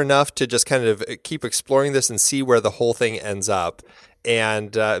each other enough to just kind of keep exploring this and see where the whole thing ends up.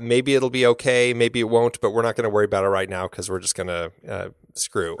 And maybe it'll be okay, maybe it won't, but we're not going to worry about it right now because we're just going to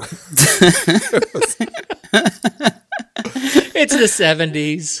screw. It's the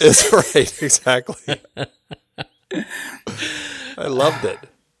 70s. That's right, exactly. I loved it.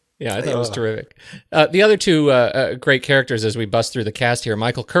 Yeah, I thought it was terrific. The other two great characters as we bust through the cast here,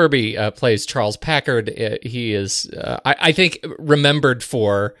 Michael Kirby plays Charles Packard. He is, I think, remembered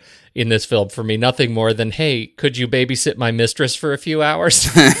for, in this film, for me, nothing more than, hey, could you babysit my mistress for a few hours?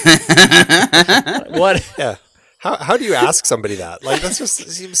 What? Yeah. How do you ask somebody that? Like, that's just,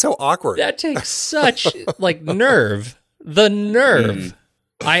 it seems so awkward. That takes such, like, nerve. The nerve.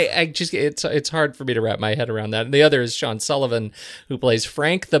 I just, it's hard for me to wrap my head around that. And the other is Sean Sullivan, who plays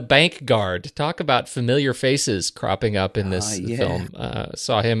Frank the bank guard. Talk about familiar faces cropping up in this film.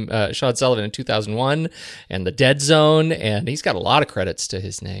 Saw him, Sean Sullivan, in 2001 and The Dead Zone, and he's got a lot of credits to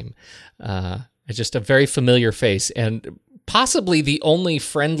his name. Just a very familiar face, and possibly the only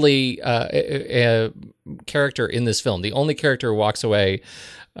friendly character in this film. The only character who walks away,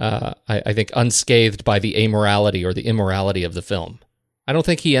 I think, unscathed by the amorality or the immorality of the film. I don't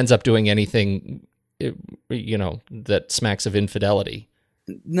think he ends up doing anything, that smacks of infidelity.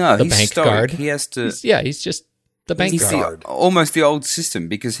 No, the he's bank stoic. guard. He has to. He's just the bank guard. Almost the old system,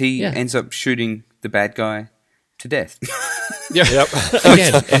 because he ends up shooting the bad guy to death. Yep.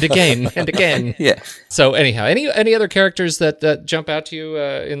 Again and again and again. Yeah. So anyhow, any other characters that jump out to you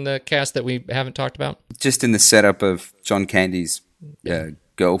in the cast that we haven't talked about? Just in the setup of John Candy's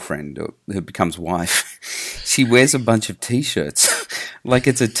girlfriend, who becomes wife, she wears a bunch of T-shirts like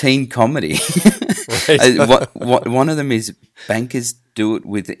it's a teen comedy. Right. One of them is "Bankers do it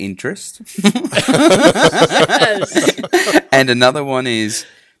with interest," and another one is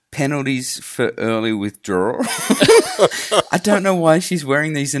 "Penalties for early withdrawal." I don't know why she's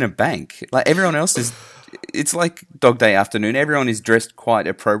wearing these in a bank. Like, everyone else is. It's like Dog Day Afternoon. Everyone is dressed quite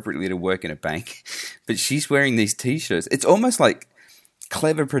appropriately to work in a bank, but she's wearing these T-shirts. It's almost like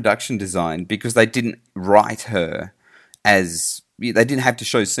clever production design, because they didn't write her as, they didn't have to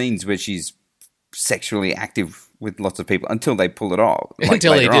show scenes where she's sexually active with lots of people until they pull it off. Like,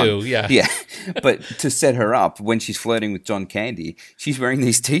 until they do, yeah. Yeah. But to set her up, when she's flirting with John Candy, she's wearing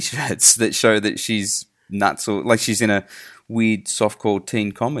these T-shirts that show that she's nuts, or like she's in a weird softcore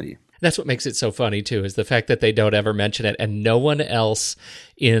teen comedy. That's what makes it so funny too, is the fact that they don't ever mention it, and no one else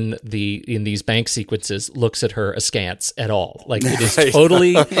in these bank sequences looks at her askance at all. Like, it is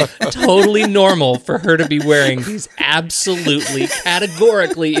totally normal for her to be wearing these absolutely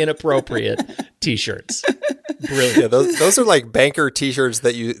categorically inappropriate T-shirts. Brilliant. Yeah, those are like banker T-shirts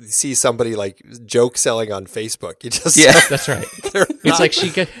that you see somebody like joke selling on Facebook. You just That's right. It's like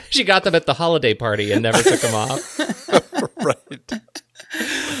she got them at the holiday party and never took them off. Right.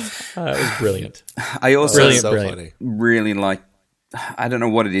 It was brilliant. I also Brilliant. really like, I don't know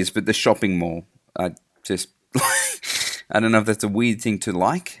what it is, but the shopping mall. I don't know if that's a weird thing to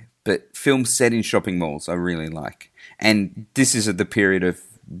like, but films set in shopping malls I really like. And this is at the period of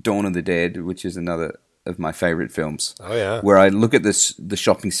Dawn of the Dead, which is another of my favorite films. Oh, yeah. Where I look at the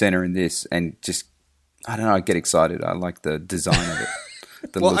shopping center in this and just, I don't know, I get excited. I like the design of it.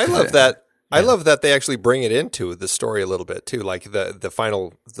 Well, I love that. I love that they actually bring it into the story a little bit too. Like the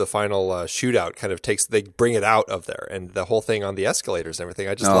final shootout kind of they bring it out of there, and the whole thing on the escalators and everything.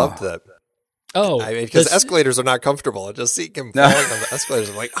 I just loved that. Oh, I mean, because escalators are not comfortable. I just see him falling on the escalators.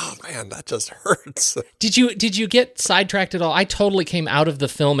 I'm like, oh man, that just hurts. Did you get sidetracked at all? I totally came out of the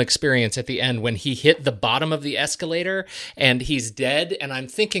film experience at the end when he hit the bottom of the escalator and he's dead. And I'm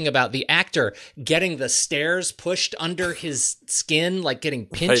thinking about the actor getting the stairs pushed under his skin, like getting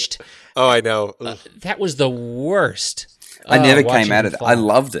pinched. Right. Oh, I know. That was the worst. I never came out of it. I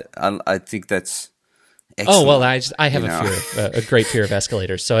loved it. I think that's excellent. Oh, well, I have a great fear of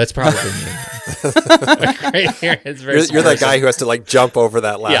escalators, so it's probably me. You're that guy who has to like jump over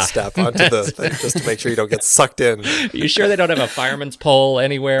that last step onto the thing just to make sure you don't get sucked in. You sure they don't have a fireman's pole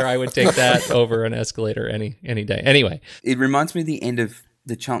anywhere? I would take that over an escalator any day. Anyway. It reminds me of the end of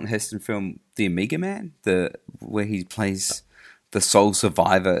the Charlton Heston film, The Omega Man, where he plays the sole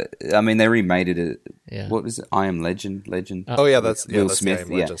survivor. I mean, they remade it. Yeah. What was it? I Am Legend. Oh yeah, that's Will that's Smith.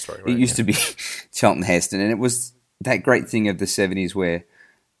 the I Am Legend story. Right? It used to be Charlton Heston, and it was that great thing of the 70s where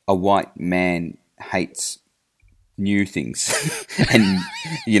a white man hates new things, and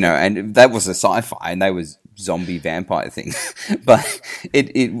and that was a sci-fi, and they was zombie vampire thing. But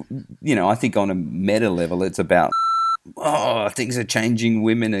it I think on a meta level, it's about things are changing,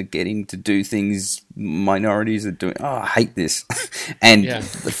 women are getting to do things minorities are doing. I hate this, and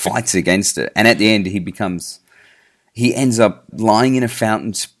the fights against it. And at the end, he ends up lying in a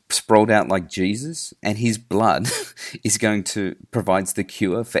fountain, sprawled out like Jesus, and his blood is going to provides the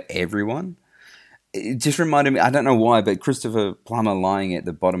cure for everyone. It just reminded me, I don't know why, but Christopher Plummer lying at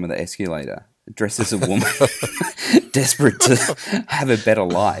the bottom of the escalator, dressed as a woman, desperate to have a better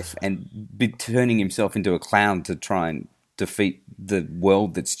life, and be turning himself into a clown to try and defeat the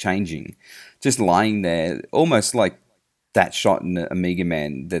world that's changing. Just lying there, almost like that shot in Omega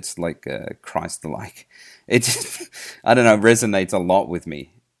Man that's like Christ-like. It just, I don't know, resonates a lot with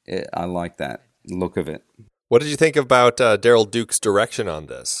me. I like that look of it. What did you think about Daryl Duke's direction on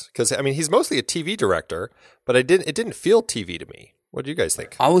this? Because I mean, he's mostly a TV director, but it didn't feel TV to me. What do you guys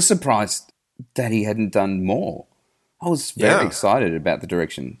think? I was surprised that he hadn't done more. I was very excited about the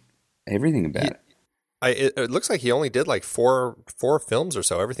direction, everything about it. It looks like he only did like four films or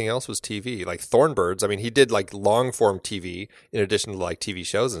so. Everything else was TV, like Thornbirds. I mean, he did like long form TV in addition to like TV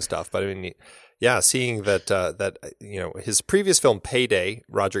shows and stuff. But I mean, seeing that his previous film Payday,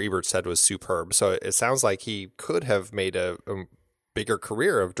 Roger Ebert said was superb. So it sounds like he could have made a bigger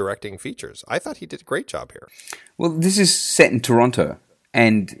career of directing features. I thought he did a great job here. Well, this is set in Toronto,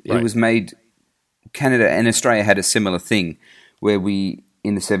 and it was made. Canada and Australia had a similar thing where we,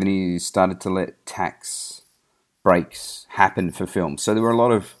 in the 70s, started to let tax breaks happen for films. So there were a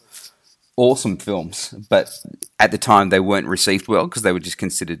lot of awesome films, but at the time they weren't received well because they were just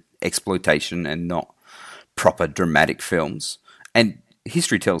considered exploitation and not proper dramatic films. And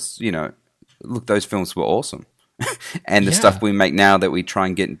history tells, look, those films were awesome. And the stuff we make now that we try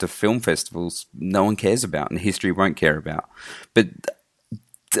and get into film festivals, no one cares about and history won't care about. But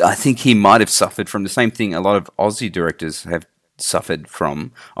I think he might have suffered from the same thing a lot of Aussie directors have suffered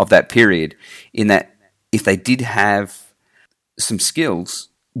from of that period, in that if they did have some skills,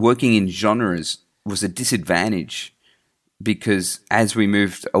 working in genres was a disadvantage, because as we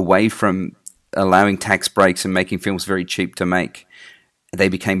moved away from allowing tax breaks and making films very cheap to make, they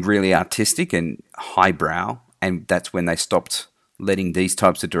became really artistic and highbrow, and that's when they stopped letting these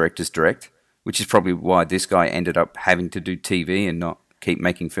types of directors direct, which is probably why this guy ended up having to do TV and not keep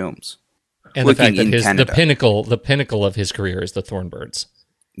making films. And the fact that the pinnacle of his career is the Thornbirds.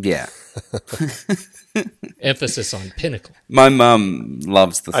 Yeah. Emphasis on pinnacle. My mum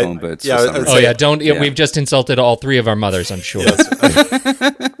loves the Thornbirds. We've just insulted all three of our mothers, I'm sure.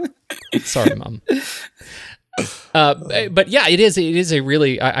 Sorry, Mum. But yeah, it is a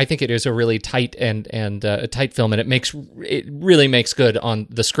really, I think it is a really tight and a tight film, and it really makes good on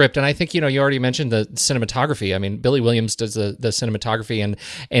the script. And I think, you already mentioned the cinematography. I mean, Billy Williams does the cinematography,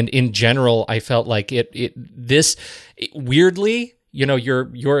 and in general, I felt like this weirdly,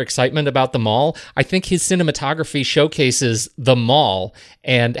 your excitement about the mall, I think his cinematography showcases the mall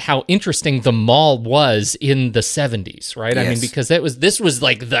and how interesting the mall was in the 70s, right? Yes. I mean, because this was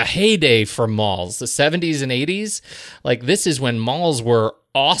like the heyday for malls, the 70s and 80s. Like, this is when malls were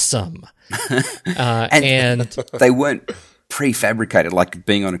awesome. And they weren't prefabricated like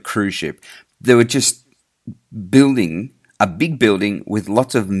being on a cruise ship. They were just building a big building with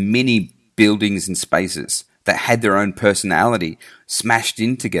lots of mini buildings and spaces that had their own personality smashed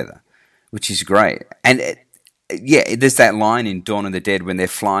in together, which is great. And there's that line in Dawn of the Dead when they're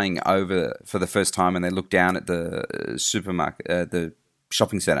flying over for the first time and they look down at the supermarket, the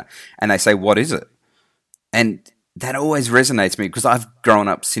shopping center, and they say, "What is it?" And that always resonates me because I've grown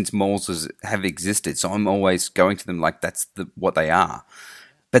up since malls have existed, so I'm always going to them like that's what they are.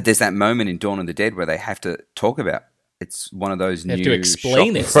 But there's that moment in Dawn of the Dead where they have to talk about it's one of those new have to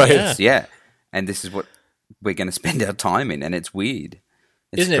explain it, right? Yeah, and this is what we're going to spend our time in, and it's weird.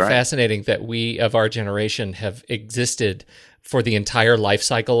 Isn't it fascinating that we of our generation have existed for the entire life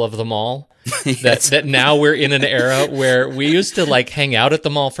cycle of the mall? Yes. That now we're in an era where we used to like hang out at the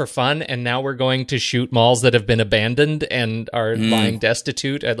mall for fun, and now we're going to shoot malls that have been abandoned and are lying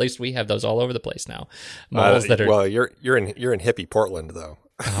destitute. At least we have those all over the place now. Malls that are. Well, you're in hippie Portland though.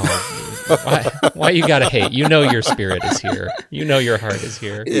 Oh, why you gotta hate? You know your spirit is here. You know your heart is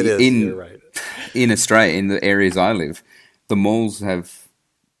here. It is. You're right. In Australia, in the areas I live, the malls have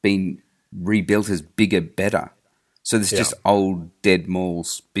been rebuilt as bigger, better. So there's just old, dead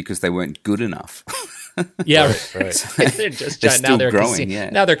malls because they weren't good enough. Yeah, Right. they're just They're now still growing,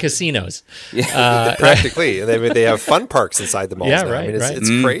 now they're casinos. Practically. And they have fun parks inside the malls Yeah, now. right, I mean, right. it's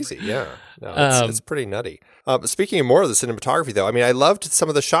crazy. Yeah. No, it's pretty nutty. Speaking of more of the cinematography, though, I mean, I loved some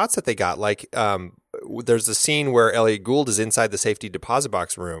of the shots that they got. Like, there's a scene where Elliot Gould is inside the safety deposit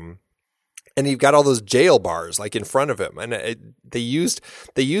box room, and you've got all those jail bars like in front of him, and they used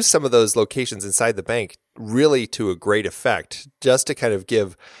some of those locations inside the bank really to a great effect, just to kind of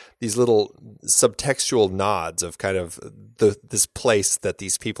give these little subtextual nods of kind of this place that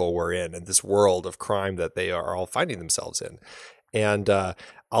these people were in and this world of crime that they are all finding themselves in. And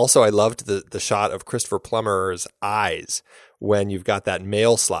also, I loved the shot of Christopher Plummer's eyes when you've got that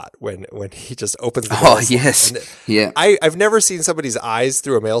mail slot when he just opens the mail slot. Yes. Yeah. I've never seen somebody's eyes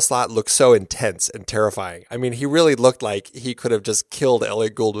through a mail slot look so intense and terrifying. I mean, he really looked like he could have just killed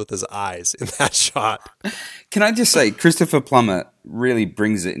Elliot Gould with his eyes in that shot. Can I just say, Christopher Plummer really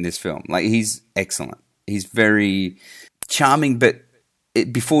brings it in this film. Like, he's excellent. He's very charming, but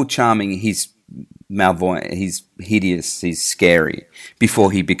before charming, he's malvoyant. He's hideous. He's scary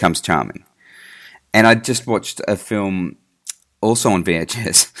before he becomes charming. And I just watched a film also on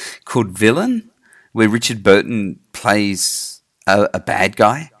VHS called Villain, where Richard Burton plays a bad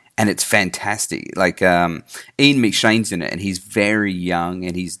guy, and it's fantastic. Like, Ian McShane's in it, and he's very young,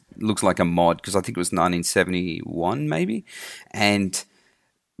 and he looks like a mod, because I think it was 1971 maybe, and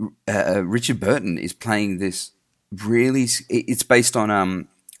Richard Burton is playing this really. It's based on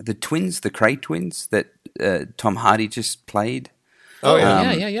the twins, the Cray twins that Tom Hardy just played. Oh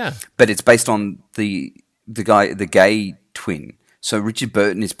yeah, yeah. But it's based on the gay twin. So Richard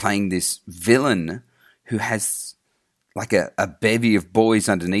Burton is playing this villain who has like a bevy of boys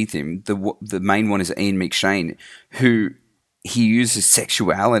underneath him. The main one is Ian McShane, who he uses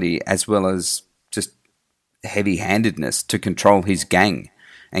sexuality as well as just heavy-handedness to control his gang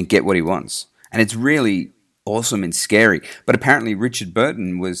and get what he wants. And it's really awesome and scary. But apparently Richard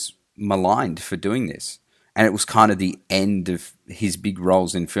Burton was maligned for doing this. And it was kind of the end of his big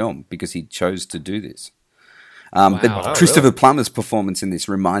roles in film because he chose to do this. But Christopher Plummer's performance in this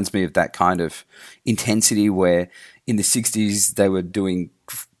reminds me of that kind of intensity where in the 60s they were doing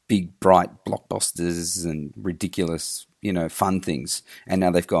big, bright blockbusters and ridiculous, fun things. And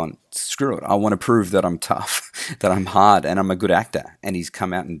now they've gone, screw it. I want to prove that I'm tough, that I'm hard, and I'm a good actor. And he's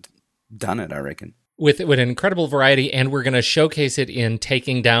come out and done it, I reckon. With an incredible variety, and we're going to showcase it in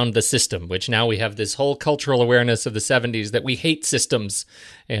Taking Down the System, which now we have this whole cultural awareness of the 70s that we hate systems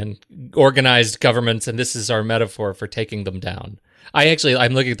and organized governments, and this is our metaphor for taking them down.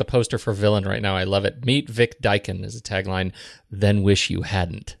 I'm looking at the poster for Villain right now. I love it. Meet Vic Dyken is a tagline, then wish you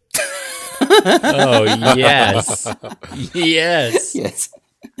hadn't. Oh, yes. Yes. Yes.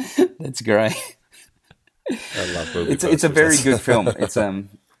 That's great. I love movie It's a very good film. It's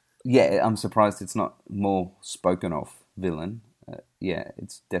yeah, I'm surprised it's not more spoken of, Villain. Yeah,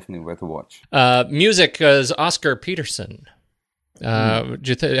 it's definitely worth a watch. Music is Oscar Peterson.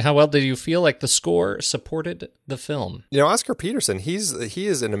 How well did you feel like the score supported the film? Oscar Peterson, he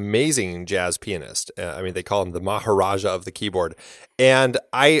is an amazing jazz pianist. I mean, they call him the Maharaja of the keyboard. And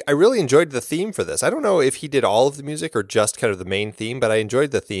I really enjoyed the theme for this. I don't know if he did all of the music or just kind of the main theme, but I enjoyed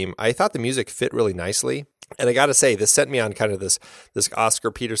the theme. I thought the music fit really nicely. And I got to say, this sent me on kind of this Oscar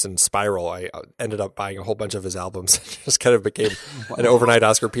Peterson spiral. I ended up buying a whole bunch of his albums. Just kind of became an overnight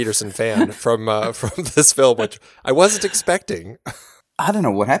Oscar Peterson fan from this film, which I wasn't expecting. I don't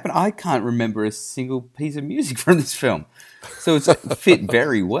know what happened. I can't remember a single piece of music from this film. So it fit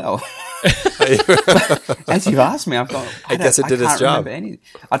very well. As you've asked me, I've gone, I guess it did its job.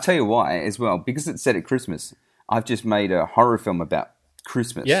 I'll tell you why as well. Because it's set at Christmas, I've just made a horror film about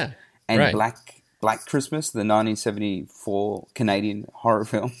Christmas. Yeah, and right. Black Christmas, the 1974 Canadian horror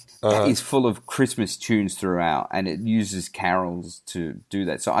film, is full of Christmas tunes throughout, and it uses carols to do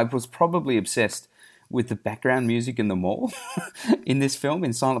that. So I was probably obsessed with the background music in the mall in this film,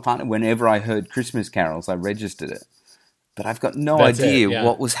 in Silent Partner. Whenever I heard Christmas carols, I registered it. But I've got no idea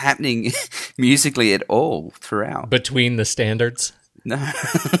what was happening musically at all throughout. Between the standards? No.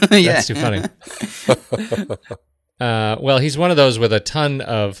 That's too funny. Well, he's one of those with a ton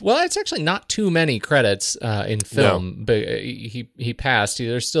of. Well, it's actually not too many credits in film, but he passed.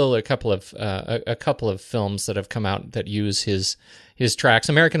 There's still a couple of films that have come out that use his tracks.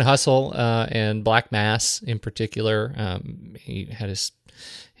 American Hustle and Black Mass in particular. He had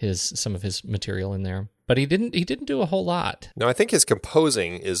some of his material in there, but he didn't do a whole lot. No, I think his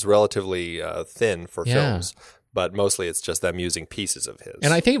composing is relatively thin for films. But mostly it's just them using pieces of his.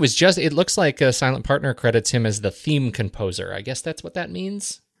 And I think it looks like Silent Partner credits him as the theme composer. I guess that's what that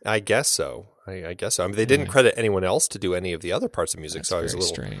means. I guess so. I guess so. I mean, they didn't credit anyone else to do any of the other parts of music, so I was a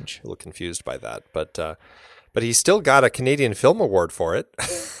little confused by that. But he still got a Canadian Film Award for it.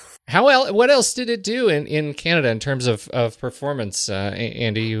 What else did it do in Canada in terms of performance?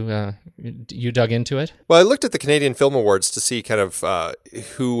 Andy, you dug into it? Well, I looked at the Canadian Film Awards to see kind of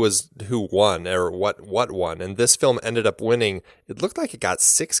who won or what won, and this film ended up winning. It looked like it got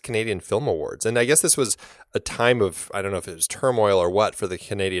 6 Canadian Film Awards, and I guess this was a time of, I don't know if it was turmoil or what for the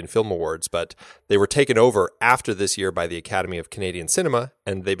Canadian Film Awards, but they were taken over after this year by the Academy of Canadian Cinema,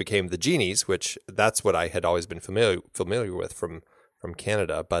 and they became the Genies, which that's what I had always been familiar with from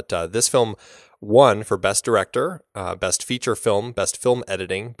Canada. But this film won for Best Director, Best Feature Film, Best Film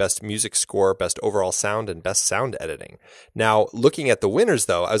Editing, Best Music Score, Best Overall Sound, and Best Sound Editing. Now, looking at the winners,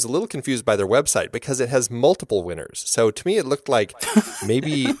 though, I was a little confused by their website because it has multiple winners. So to me, it looked like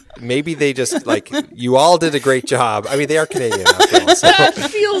maybe they just, like, you all did a great job. I mean, they are Canadian after all. So. That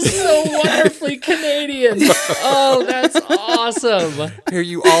feels so wonderfully Canadian. Oh, that's awesome. Here,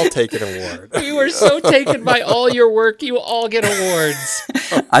 you all take an award. We were so taken by all your work. You all get awards.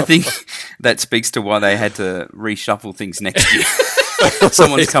 I think that speaks to why they had to reshuffle things next year.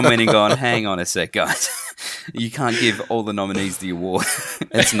 Someone's come in and gone, hang on a sec, guys. You can't give all the nominees the award.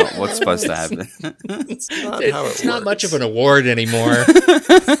 That's not what's supposed to happen. It's not much of an award anymore.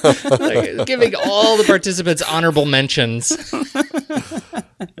 Like, giving all the participants honorable mentions.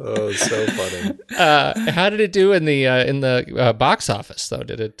 Oh, so funny. How did it do in the box office, though?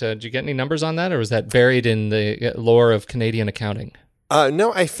 Did you get any numbers on that, or was that buried in the lore of Canadian accounting?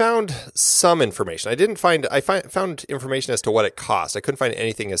 No, I found some information. I found information as to what it cost. I couldn't find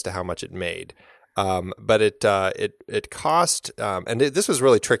anything as to how much it made. But it cost, and this was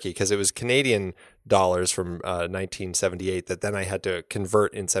really tricky because it was Canadian dollars from 1978 that then I had to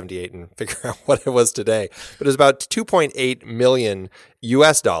convert in 78 and figure out what it was today. But it was about 2.8 million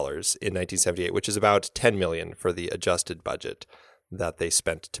US dollars in 1978, which is about 10 million for the adjusted budget that they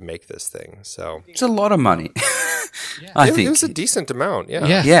spent to make this thing. So it's a lot of money. I think it was a decent amount.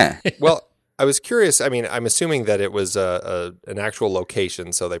 Yeah. Well, I was curious. I mean, I'm assuming that it was an actual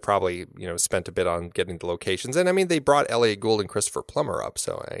location, so they probably spent a bit on getting the locations. And I mean, they brought Elliot Gould and Christopher Plummer up,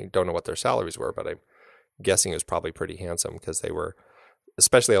 so I don't know what their salaries were, but I'm guessing it was probably pretty handsome because they were,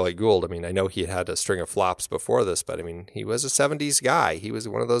 especially Elliot Gould. I mean, I know he had a string of flops before this, but I mean, he was a '70s guy. He was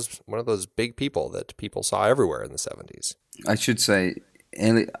one of those big people that people saw everywhere in the '70s. I should say,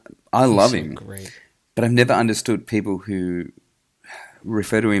 Elliot, I love him, great. But I've never understood people who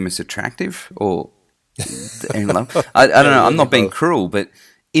refer to him as attractive or in love. I don't know. I'm not being cruel, but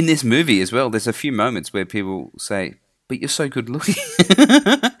in this movie as well, there's a few moments where people say, "But you're so good looking,"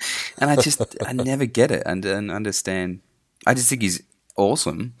 and I never get it and understand. I just think he's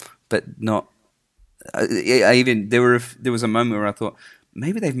awesome, but not. There was a moment where I thought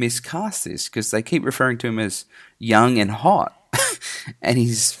maybe they've miscast this because they keep referring to him as young and hot, and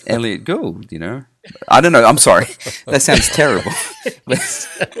he's Elliot Gould, I don't know. I'm sorry. That sounds terrible.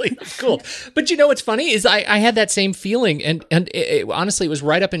 Cool. But what's funny is I had that same feeling, and honestly, it was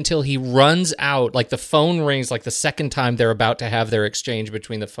right up until he runs out. Like the phone rings, like the second time they're about to have their exchange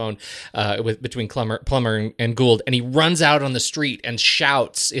between the phone between Plummer and Gould, and he runs out on the street and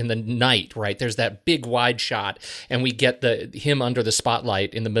shouts in the night. Right there's that big wide shot, and we get him under the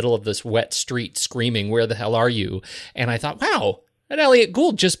spotlight in the middle of this wet street, screaming, "Where the hell are you?" And I thought, wow, that Elliot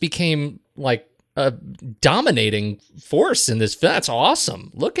Gould just became like a dominating force in this. That's awesome.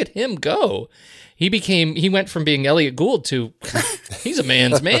 Look at him go. He went from being Elliot Gould to he's a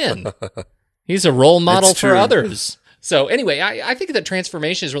man's man. He's a role model for others. So anyway, I think that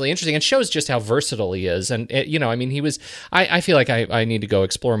transformation is really interesting and shows just how versatile he is. And I mean, he was. I feel like I need to go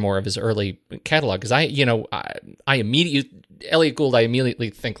explore more of his early catalog because I immediately Elliot Gould. I immediately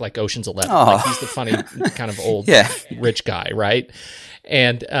think like Ocean's 11. Oh. Like he's the funny kind of old rich guy, right?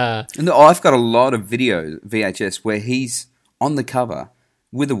 And I've got a lot of VHS where he's on the cover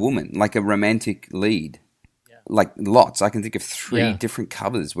with a woman, like a romantic lead, like lots. I can think of 3 different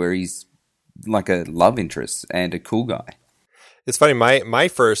covers where he's like a love interest and a cool guy. It's funny. My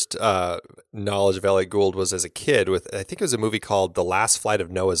first knowledge of Elliot Gould was as a kid with, I think it was a movie called The Last Flight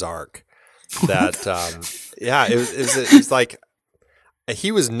of Noah's Ark. That it was like.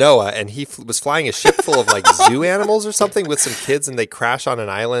 He was Noah, and he was flying a ship full of like zoo animals or something with some kids, and they crash on an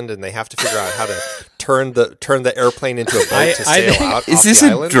island, and they have to figure out how to turn the airplane into a boat to sail out. Is this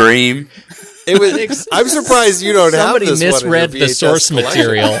a dream? It was. I'm surprised you don't have this. Somebody misread the source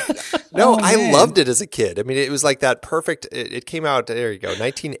material. No, I loved it as a kid. I mean, it was like that perfect. It came out. There you go,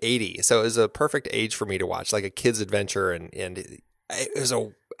 1980. So it was a perfect age for me to watch, like a kid's adventure, and it was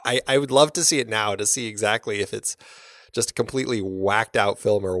a. I would love to see it now to see exactly if it's just a completely whacked out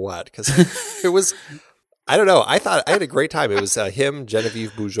film or what? Because it was, I don't know. I thought I had a great time. It was him,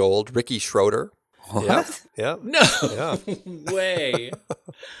 Genevieve Bujold, Ricky Schroeder. What? Yeah. No Yeah. way.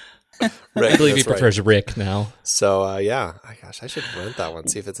 Rick, I believe he that's right. prefers Rick now. So yeah, gosh, I should rent that one.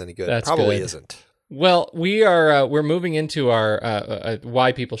 See if it's any good. That's Probably good. isn't. Well, we're moving into our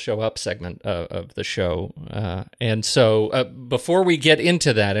why people show up segment of the show, and so before we get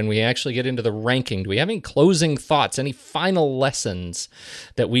into that and we actually get into the ranking, do we have any closing thoughts, any final lessons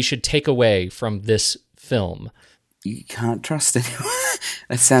that we should take away from this film? You can't trust anyone.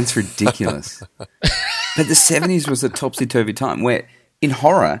 That sounds ridiculous. But the 70s was a topsy-turvy time where, in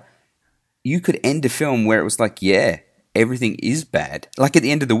horror, you could end a film where it was like, yeah, everything is bad. Like at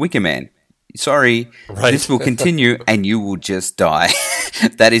the end of The Wicker Man. Sorry, Right. This will continue and you will just die.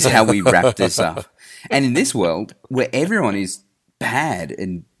 That is how we wrap this up. And in this world, where everyone is bad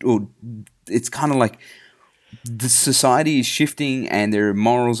or it's kind of like the society is shifting and their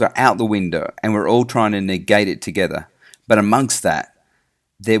morals are out the window and we're all trying to negate it together. But amongst that,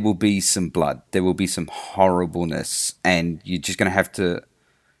 there will be some blood. There will be some horribleness and you're just going to have to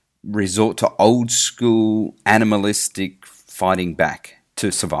resort to old school animalistic fighting back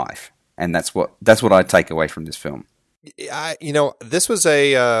to survive. And that's what I take away from this film. This was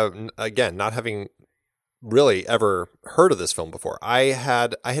again, not having really ever heard of this film before. I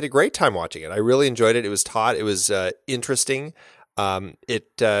had a great time watching it. I really enjoyed it. It was taut. It was interesting.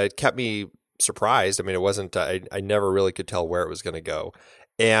 It kept me surprised. I mean, it wasn't. I never really could tell where it was going to go.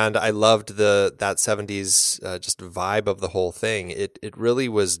 And I loved that 70s just vibe of the whole thing. It really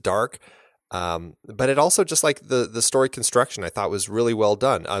was dark. But it also just like the story construction I thought was really well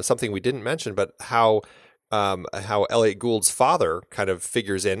done. Something we didn't mention, but how Elliot Gould's father kind of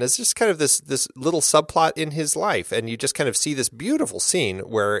figures in as just kind of this little subplot in his life. And you just kind of see this beautiful scene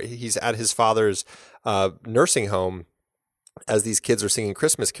where he's at his father's nursing home as these kids are singing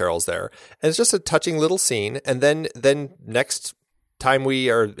Christmas carols there. And it's just a touching little scene. And then next time we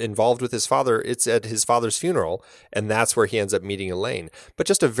are involved with his father, it's at his father's funeral, and that's where he ends up meeting Elaine. But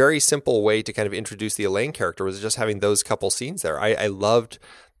just a very simple way to kind of introduce the Elaine character was just having those couple scenes there. I loved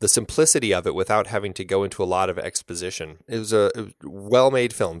the simplicity of it without having to go into a lot of exposition. It was a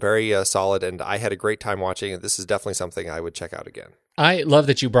well-made film, very solid, and I had a great time watching it. This is definitely something I would check out again. I love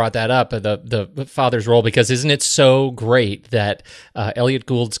that you brought that up, the father's role, because isn't it so great that Elliot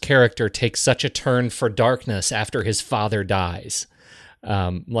Gould's character takes such a turn for darkness after his father dies?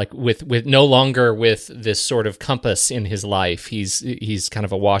 Like with no longer with this sort of compass in his life, he's kind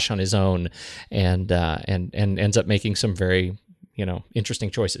of awash on his own, and ends up making some very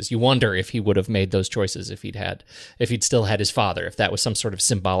interesting choices. You wonder if he would have made those choices if he'd still had his father, if that was some sort of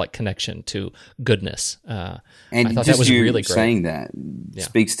symbolic connection to goodness. And I thought just that was you really great. Saying that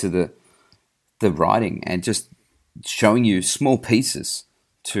speaks to the writing and just showing you small pieces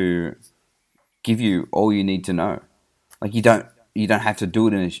to give you all you need to know. Like you don't have to do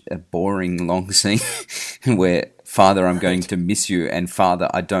it in a boring long scene where, Father, I'm going to miss you, and Father,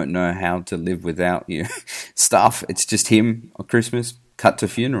 I don't know how to live without you stuff. It's just him on Christmas, cut to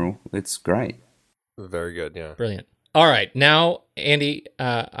funeral. It's great. Very good, yeah. Brilliant. All right, now, Andy,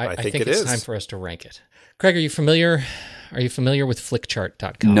 I think it's time for us to rank it. Craig, are you familiar with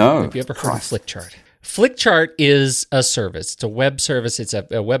Flickchart.com? No. Have you ever heard of Flickchart? Flickchart is a service. It's a web service. It's a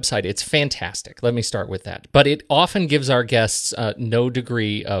website. It's fantastic. Let me start with that. But it often gives our guests no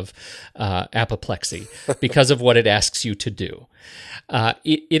degree of apoplexy because of what it asks you to do.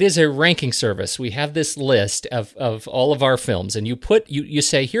 It is a ranking service. We have this list of all of our films, and you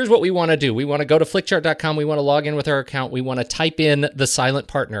say, here's what we want to do. We want to go to flickchart.com. We want to log in with our account. We want to type in The Silent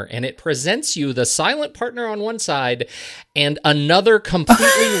Partner, and it presents you The Silent Partner on one side and another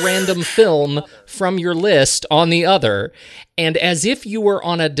completely random film from your list on the other. And as if you were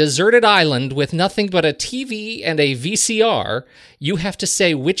on a deserted island with nothing but a TV and a VCR, you have to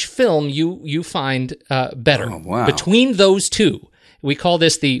say which film you find better. Oh, wow. Between those two. We call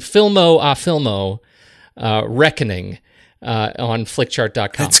this the Filmo a Filmo reckoning on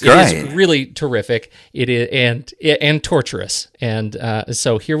flickchart.com. That's great. It is really terrific. It is and torturous. And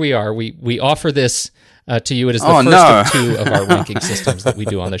so here we are. We offer this to you. It is the first of two of our ranking systems that we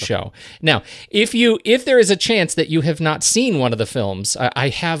do on the show. Now, if there is a chance that you have not seen one of the films, I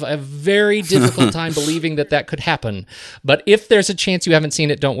have a very difficult time believing that could happen. But if there's a chance you haven't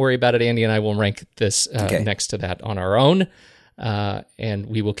seen it, don't worry about it. Andy and I will rank this next to that on our own. And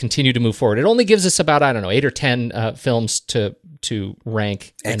we will continue to move forward. It only gives us about, 8 or 10 films to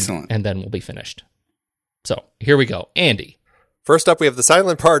rank. Excellent. And then we'll be finished. So here we go. Andy. First up, we have The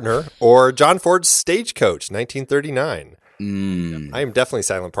Silent Partner, or John Ford's Stagecoach, 1939. I am definitely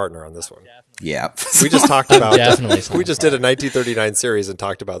Silent Partner on this one. Yeah. We just talked about Definitely Silent we just did a 1939 series and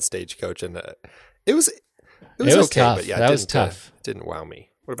talked about Stagecoach, and it was was okay, tough. but yeah, That it was didn't, tough. Didn't wow me.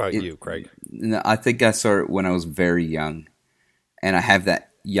 What about you, Craig? No, I think I saw it when I was very young, and I have that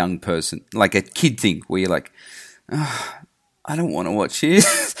young person, like a kid thing, where you're like, oh, I don't want to watch it.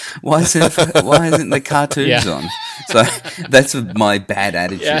 Why isn't the cartoons on? So that's my bad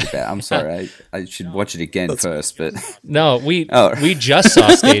attitude about. I'm sorry, I should watch it again first, but No, we just saw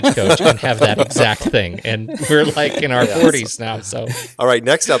Stagecoach and have that exact thing, and we're like in our 40s now. So, All right,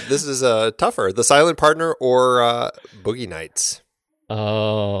 next up, this is tougher: The Silent Partner or Boogie Nights.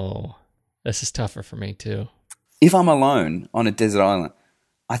 oh, this is tougher for me too. if I'm alone on a desert island,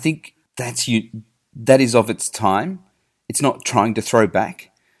 I think that is of its time. It's not trying to throw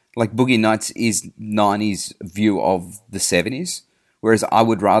back. Like Boogie Nights is 90s view of the 70s, whereas I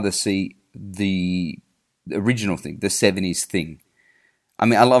would rather see the original thing, the 70s thing. I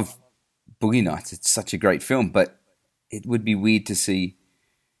mean, I love Boogie Nights. It's such a great film, but it would be weird to see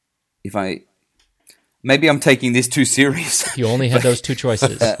if maybe I'm taking this too serious. You only had those two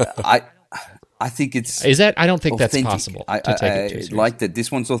choices. I think it's... I don't think authentic. that's possible to take it too seriously. Like that.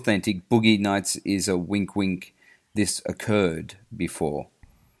 This one's authentic. Boogie Nights is a wink, wink. This occurred before.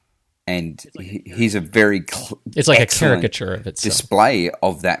 And he's a very it's like a excellent caricature of itself. display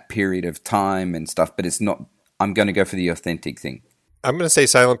of that period of time and stuff, but it's not... I'm going to go for the authentic thing. I'm going to say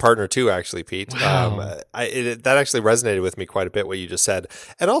Silent Partner too, actually, Pete. Wow. That actually resonated with me quite a bit, what you just said.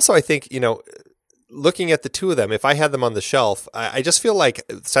 And also, I think, looking at the two of them, if I had them on the shelf, I just feel like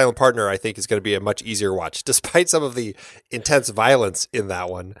Silent Partner, I think, is going to be a much easier watch, despite some of the intense violence in that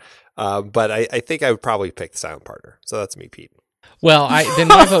one. But I think I would probably pick the Silent Partner. So that's me, Pete. Well, then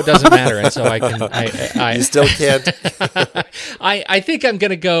my vote doesn't matter, and so I can. You still can't. I think I'm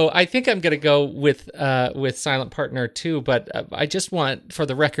gonna go. I think I'm gonna go with Silent Partner too. But I just want, for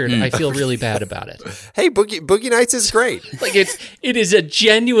the record, I feel really bad about it. Hey, Boogie Nights is great. Like it is a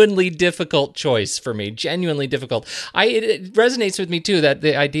genuinely difficult choice for me. Genuinely difficult. It resonates with me too, that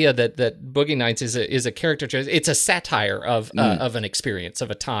the idea that Boogie Nights is a character choice. It's a satire of an experience, of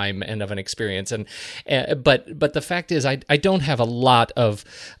a time, and of an experience. And but the fact is, I don't have a lot of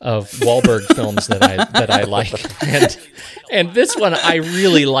Wahlberg films that I like, and this one I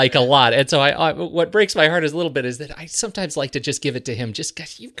really like a lot. And so what breaks my heart is a little bit is that I sometimes like to just give it to him. Just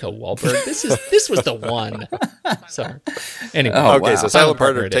gosh, you go Wahlberg. This was the one. So anyway, okay, so Silent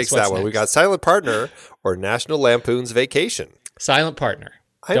Partner it takes is. What's that one. next? We got Silent Partner or National Lampoon's Vacation. Silent Partner.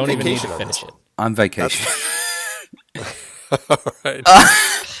 I'm Don't even need Vacation to on finish this it. one. I'm Vacation. All right.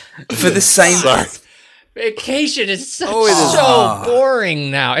 For the same... Sorry. Vacation is so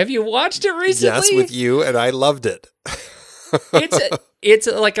boring now. Have you watched it recently? Yes, with you, and I loved it. It's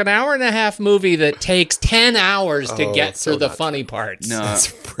like an hour and a half movie that takes 10 hours to get so through the not funny parts. No,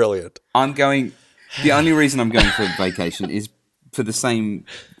 That's brilliant. the only reason I'm going for Vacation is for the same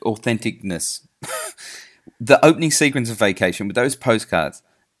authenticness. The opening sequence of Vacation with those postcards,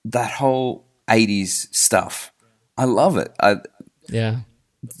 that whole 80s stuff, I love it. Yeah.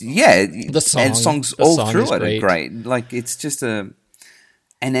 Yeah, The song. and songs The all song through is it great. are great. Like, it's just an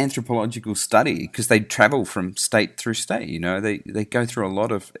anthropological study because they travel from state through state. They go through a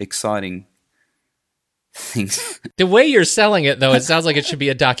lot of exciting things. The way you're selling it, though, it sounds like it should be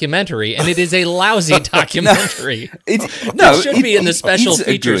a documentary, and it is a lousy documentary. It should be in the special is a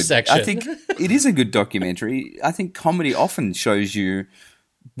features section. I think it is a good documentary. I think comedy often shows you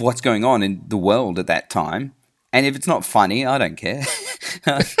what's going on in the world at that time. And if it's not funny, I don't care.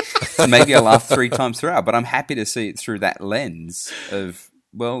 Maybe I'll laugh 3 times throughout, but I'm happy to see it through that lens of,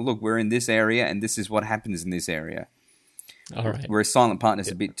 well, look, we're in this area and this is what happens in this area. All right. Whereas Silent Partner's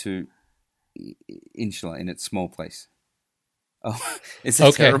a bit too insular in its small place. Oh, is that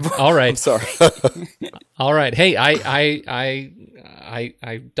Okay. terrible? All right. I'm sorry. All right. Hey, I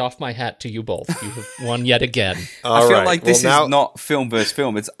doff my hat to you both. You have won yet again. I feel right. like this Well, now- is not film versus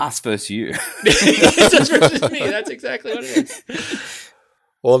film. It's us versus you. It's us versus me. That's exactly what it is.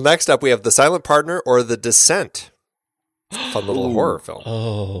 Well, next up, we have The Silent Partner or The Descent. Fun little horror film.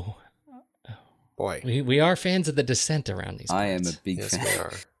 Oh, Boy. we are fans of The Descent around these I am parts. a big Yes, fan. we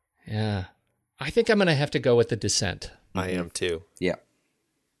are. Yeah. I think I'm going to have to go with The Descent. I am too. Yeah.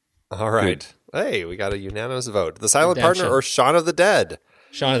 All right. Hey, we got a unanimous vote. The Silent Redemption. Partner or Shaun of the Dead?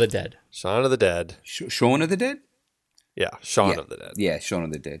 Shaun of the Dead. Shaun of the Dead. Shaun of the Dead? Yeah, Shaun Yeah. of the Dead. Yeah, Shaun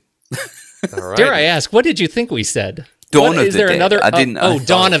of the Dead. All right. Dare I ask, what did you think we said? Dawn of is the there Dead. another? I didn't- Oh, I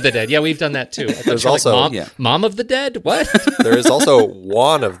Dawn of the Dead. Yeah, we've done that too. I thought There's you were also- Mom, yeah. Mom of the Dead. What? There is also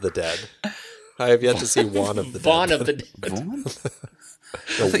Juan of the Dead. I have yet to see Juan of the Dead. Vaughn of the Dead. Vaughn?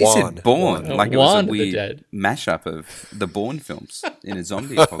 I thought you said Bourne, Juan. like it Juan was of a the weird Dead. mashup of the Bourne films in a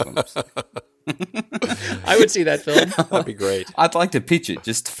zombie apocalypse. I would see that film. That'd be great. I'd like to pitch it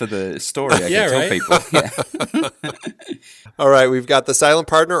just for the story I Yeah, can tell right? people. Yeah. All right, we've got The Silent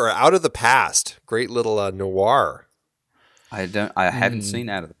Partner or Out of the Past. Great little noir. I haven't seen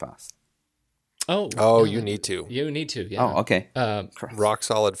Out of the Past. Oh, you need to. You need to, yeah. Oh, okay. Rock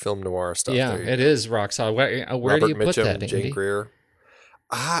solid film noir stuff. Yeah, There you it go. is rock solid. Where Robert do you put Mitchum, that, Jane Andy? Greer.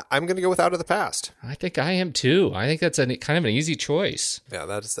 I'm going to go with Out of the Past. I think I am too. I think that's kind of an easy choice. Yeah,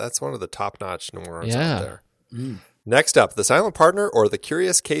 that's one of the top-notch noirs Yeah. out there. Next up, The Silent Partner or The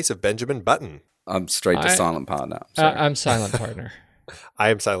Curious Case of Benjamin Button. I'm straight to Silent Partner. I'm Silent Partner.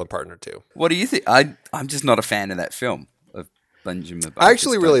 I am Silent Partner too. What do you think? I'm just not a fan of that film of Benjamin Button. I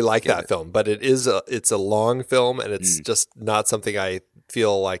actually Just really don't like get that it. film, but it's a long film and it's just not something I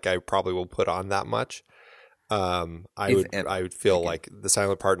feel like I probably will put on that much. I would feel like The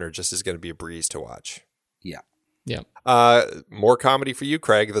Silent Partner just is going to be a breeze to watch. Yeah. Yeah. More comedy for you,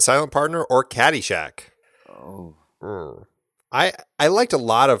 Craig. The Silent Partner or Caddyshack? Oh. I liked a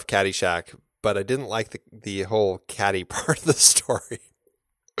lot of Caddyshack, but I didn't like the whole caddy part of the story.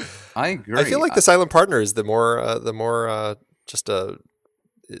 I agree. I feel like The Silent Partner is the more just a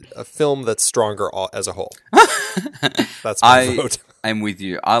film that's stronger as a whole. That's my vote. I'm with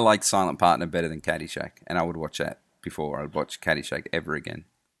you. I like Silent Partner better than Caddyshack, and I would watch that before I'd watch Caddyshack ever again.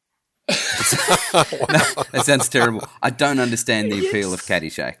 That sounds terrible. I don't understand the appeal of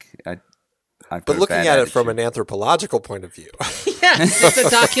Caddyshack. But looking at it from an anthropological point of view. Yes, it's a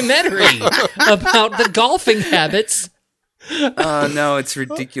documentary about the golfing habits Oh no, it's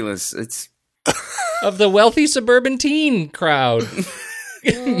ridiculous. It's of the wealthy suburban teen crowd.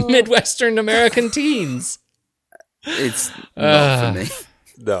 Midwestern American teens. not for me.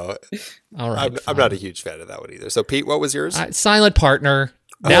 No, All right. I'm not a huge fan of that one either. So, Pete, what was yours? Silent Partner.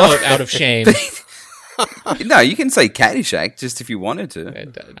 Now out of shame. No, you can say Caddyshack just if you wanted to.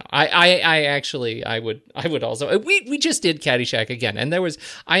 And, I actually I would also we just did Caddyshack again, and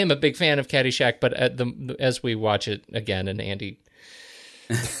I am a big fan of Caddyshack, but as we watch it again, and Andy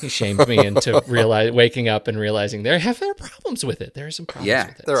he shamed me into waking up and realizing there are problems with it. There are some problems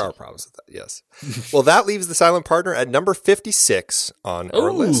with it. There are problems with that, yes. Well, that leaves The Silent Partner at number 56 on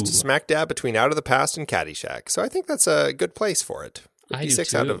our list, smack dab between Out of the Past and Caddyshack. So I think that's a good place for it.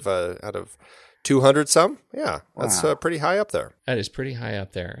 56 out of 200 some? Yeah, that's pretty high up there. That is pretty high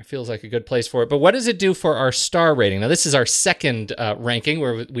up there. It feels like a good place for it. But what does it do for our star rating? Now, this is our second ranking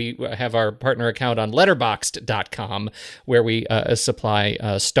where we have our partner account on letterboxd.com where we supply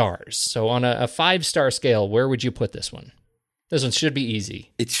stars. So on a 5-star scale, where would you put this one? This one should be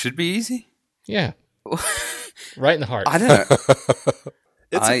easy. It should be easy. Yeah. Right in the heart. I don't know.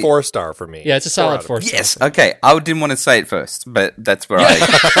 It's a 4-star for me. Yeah, it's a solid 4-star. Yes. Okay. I didn't want to say it first, but that's where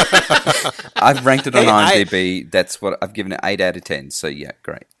I've ranked it on IMDb. That's what I've given it 8 out of 10. So yeah,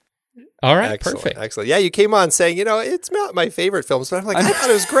 great. All right, Excellent, perfect. Excellent. Yeah, you came on saying, it's not my favorite films, but I'm like, I thought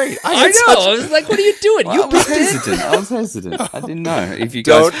it was great. I know. I was like, what are you doing? I was hesitant. I didn't know if you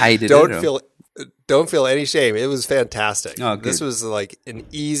guys hated it. Don't feel any shame. It was fantastic. Oh, good. This was like an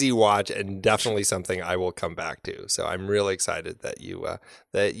easy watch and definitely something I will come back to. So I'm really excited that you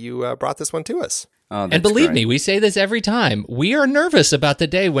brought this one to us. Oh, and believe me, we say this every time. We are nervous about the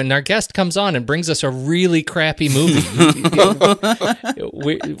day when our guest comes on and brings us a really crappy movie.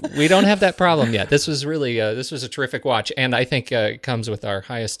 we don't have that problem yet. This was really this was a terrific watch, and I think it comes with our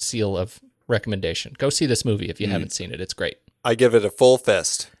highest seal of recommendation. Go see this movie if you haven't seen it. It's great. I give it a full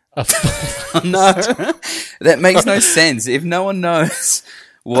fist. No, that makes no sense. If no one knows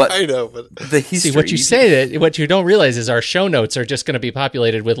what I know, but the history. See, what you don't realize is our show notes are just going to be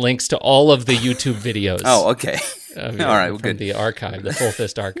populated with links to all of the YouTube videos. Oh, okay. All right, well, from good. the archive, the Full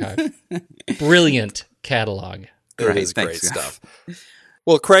Fist archive. Brilliant catalog. It is Thanks, great guys. stuff.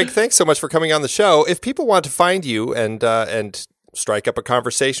 Well, Craig, thanks so much for coming on the show. If people want to find you and strike up a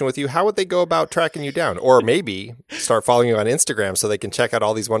conversation with you, how would they go about tracking you down? Or maybe start following you on Instagram so they can check out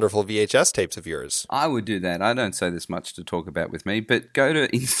all these wonderful VHS tapes of yours. I would do that. I don't say there's much to talk about with me, but go to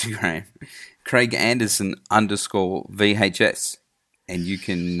Instagram, Craig Anderson _VHS, and you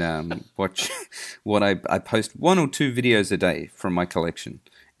can watch what I post 1 or 2 videos a day from my collection.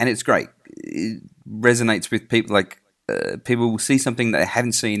 And it's great. It resonates with people. Like people will see something they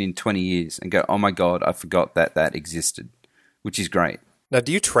haven't seen in 20 years and go, oh my God, I forgot that existed. Which is great. Now,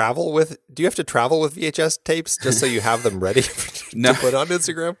 do you have to travel with VHS tapes just so you have them ready to put on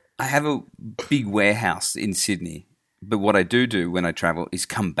Instagram? I have a big warehouse in Sydney, but what I do when I travel is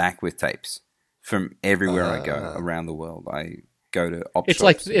come back with tapes from everywhere I go around the world. I go to op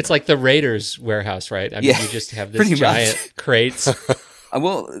shops. It's like the Raiders warehouse, right? I mean, you just have this giant crates.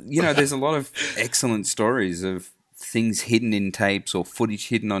 Well, there's a lot of excellent stories of things hidden in tapes or footage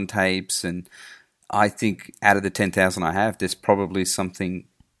hidden on tapes, and I think out of the 10,000 I have, there's probably something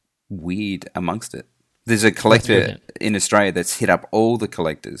weird amongst it. There's a collector in Australia that's hit up all the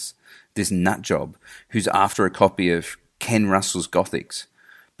collectors, this nut job, who's after a copy of Ken Russell's Gothics.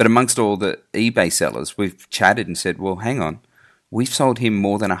 But amongst all the eBay sellers, we've chatted and said, well, hang on, we've sold him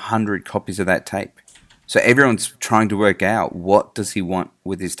more than 100 copies of that tape. So everyone's trying to work out what does he want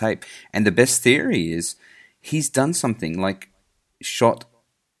with his tape. And the best theory is he's done something like shot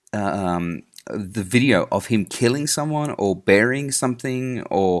the video of him killing someone or burying something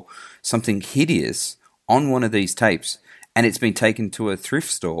or something hideous on one of these tapes, and it's been taken to a thrift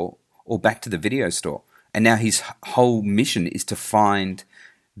store or back to the video store. And now his whole mission is to find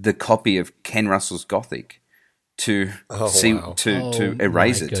the copy of Ken Russell's Gothic to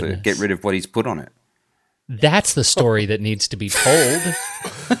erase it, to get rid of what he's put on it. That's the story that needs to be told.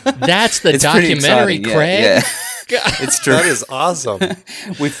 That's the documentary, Craig. Yeah. It's true. That is awesome.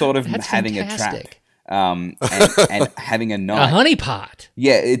 We've thought of having fantastic. A trap and having a night. A honeypot.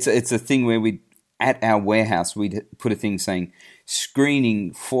 Yeah, it's a thing where at our warehouse, we'd put a thing saying,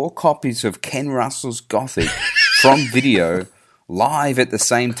 screening 4 copies of Ken Russell's Gothic from video live at the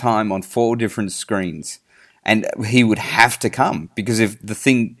same time on 4 different screens. And he would have to come because if the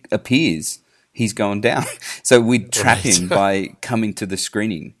thing appears, he's going down. So we'd trap him by coming to the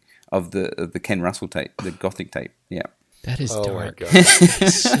screening of the Ken Russell tape, the Gothic tape. Yeah. That is dark. My God.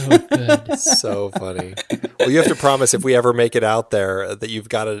 So good. So funny. Well, you have to promise if we ever make it out there that you've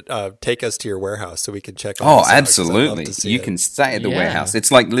got to take us to your warehouse so we can check all this out, absolutely. You can stay at the warehouse.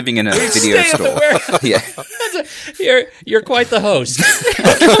 It's like living in a video store. Yeah. You're quite the host.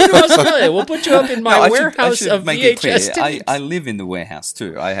 Come to Australia. We'll put you up in my warehouse of VHS tapes. I live in the warehouse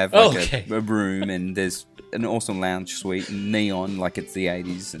too. I have a room and there's an awesome lounge suite and neon like it's the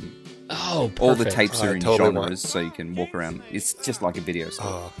 80s and all the tapes are in genres, so you can walk around. It's just like a video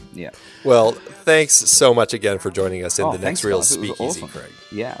store. Yeah. Well, thanks so much again for joining us in the Next Reel Speakeasy, awesome. Craig.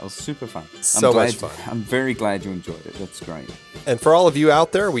 Yeah, it was super fun. Much fun. I'm very glad you enjoyed it. That's great. And for all of you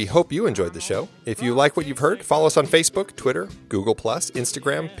out there, we hope you enjoyed the show. If you like what you've heard, follow us on Facebook, Twitter, Google+,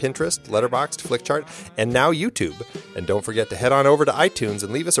 Instagram, Pinterest, Letterboxd, Flickchart, and now YouTube. And don't forget to head on over to iTunes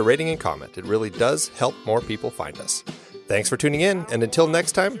and leave us a rating and comment. It really does help more people find us. Thanks for tuning in, and until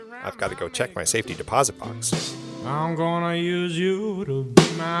next time, I've got to go check my safety deposit box. I'm gonna use you to be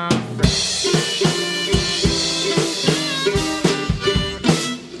my friend.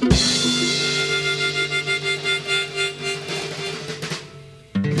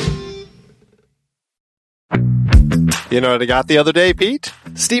 You know what I got the other day, Pete?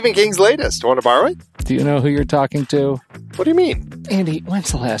 Stephen King's latest. Want to borrow it? Do you know who you're talking to? What do you mean? Andy,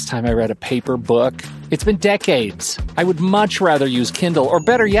 when's the last time I read a paper book? It's been decades. I would much rather use Kindle, or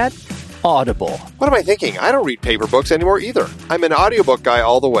better yet, Audible. What am I thinking? I don't read paper books anymore either. I'm an audiobook guy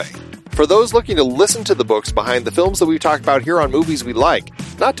all the way. For those looking to listen to the books behind the films that we've talked about here on Movies We Like,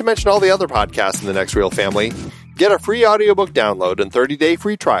 not to mention all the other podcasts in the Next Reel family, get a free audiobook download and 30-day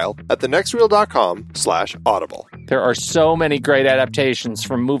free trial at thenextreel.com/audible. There are so many great adaptations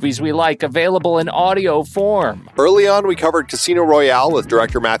from Movies We Like available in audio form. Early on, we covered Casino Royale with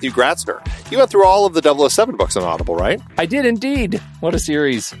director Matthew Gratzner. You went through all of the 007 books on Audible, right? I did indeed. What a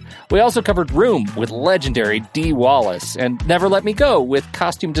series. We also covered Room with legendary Dee Wallace and Never Let Me Go with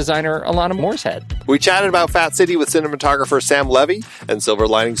costume designer Alana Moorehead. We chatted about Fat City with cinematographer Sam Levy and Silver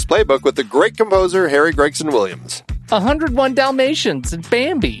Linings Playbook with the great composer Harry Gregson Williams. 101 Dalmatians and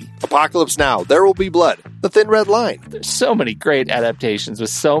Bambi. Apocalypse Now, There Will Be Blood, The Thin Red Line. There's so many great adaptations with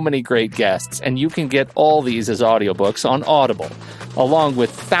so many great guests, and you can get all these as audiobooks on Audible, along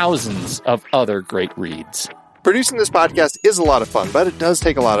with thousands of other great reads. Producing this podcast is a lot of fun, but it does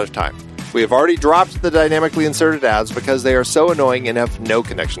take a lot of time. We have already dropped the dynamically inserted ads because they are so annoying and have no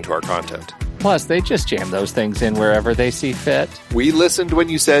connection to our content. Plus, they just jam those things in wherever they see fit. We listened when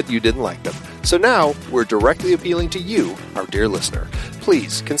you said you didn't like them. So now, we're directly appealing to you, our dear listener.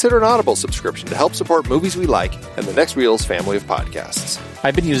 Please consider an Audible subscription to help support Movies We Like and the Next Reel's family of podcasts.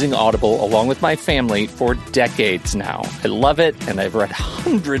 I've been using Audible along with my family for decades now. I love it, and I've read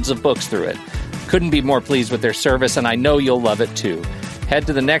hundreds of books through it. Couldn't be more pleased with their service, and I know you'll love it too. Head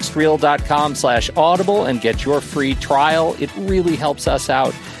to thenextreel.com/audible and get your free trial. It really helps us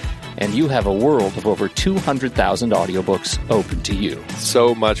out. And you have a world of over 200,000 audiobooks open to you.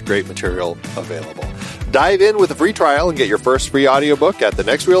 So much great material available. Dive in with a free trial and get your first free audiobook at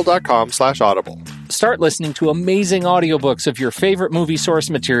thenextreel.com/audible. Start listening to amazing audiobooks of your favorite movie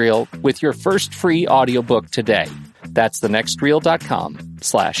source material with your first free audiobook today. That's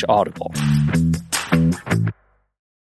thenextreel.com/audible.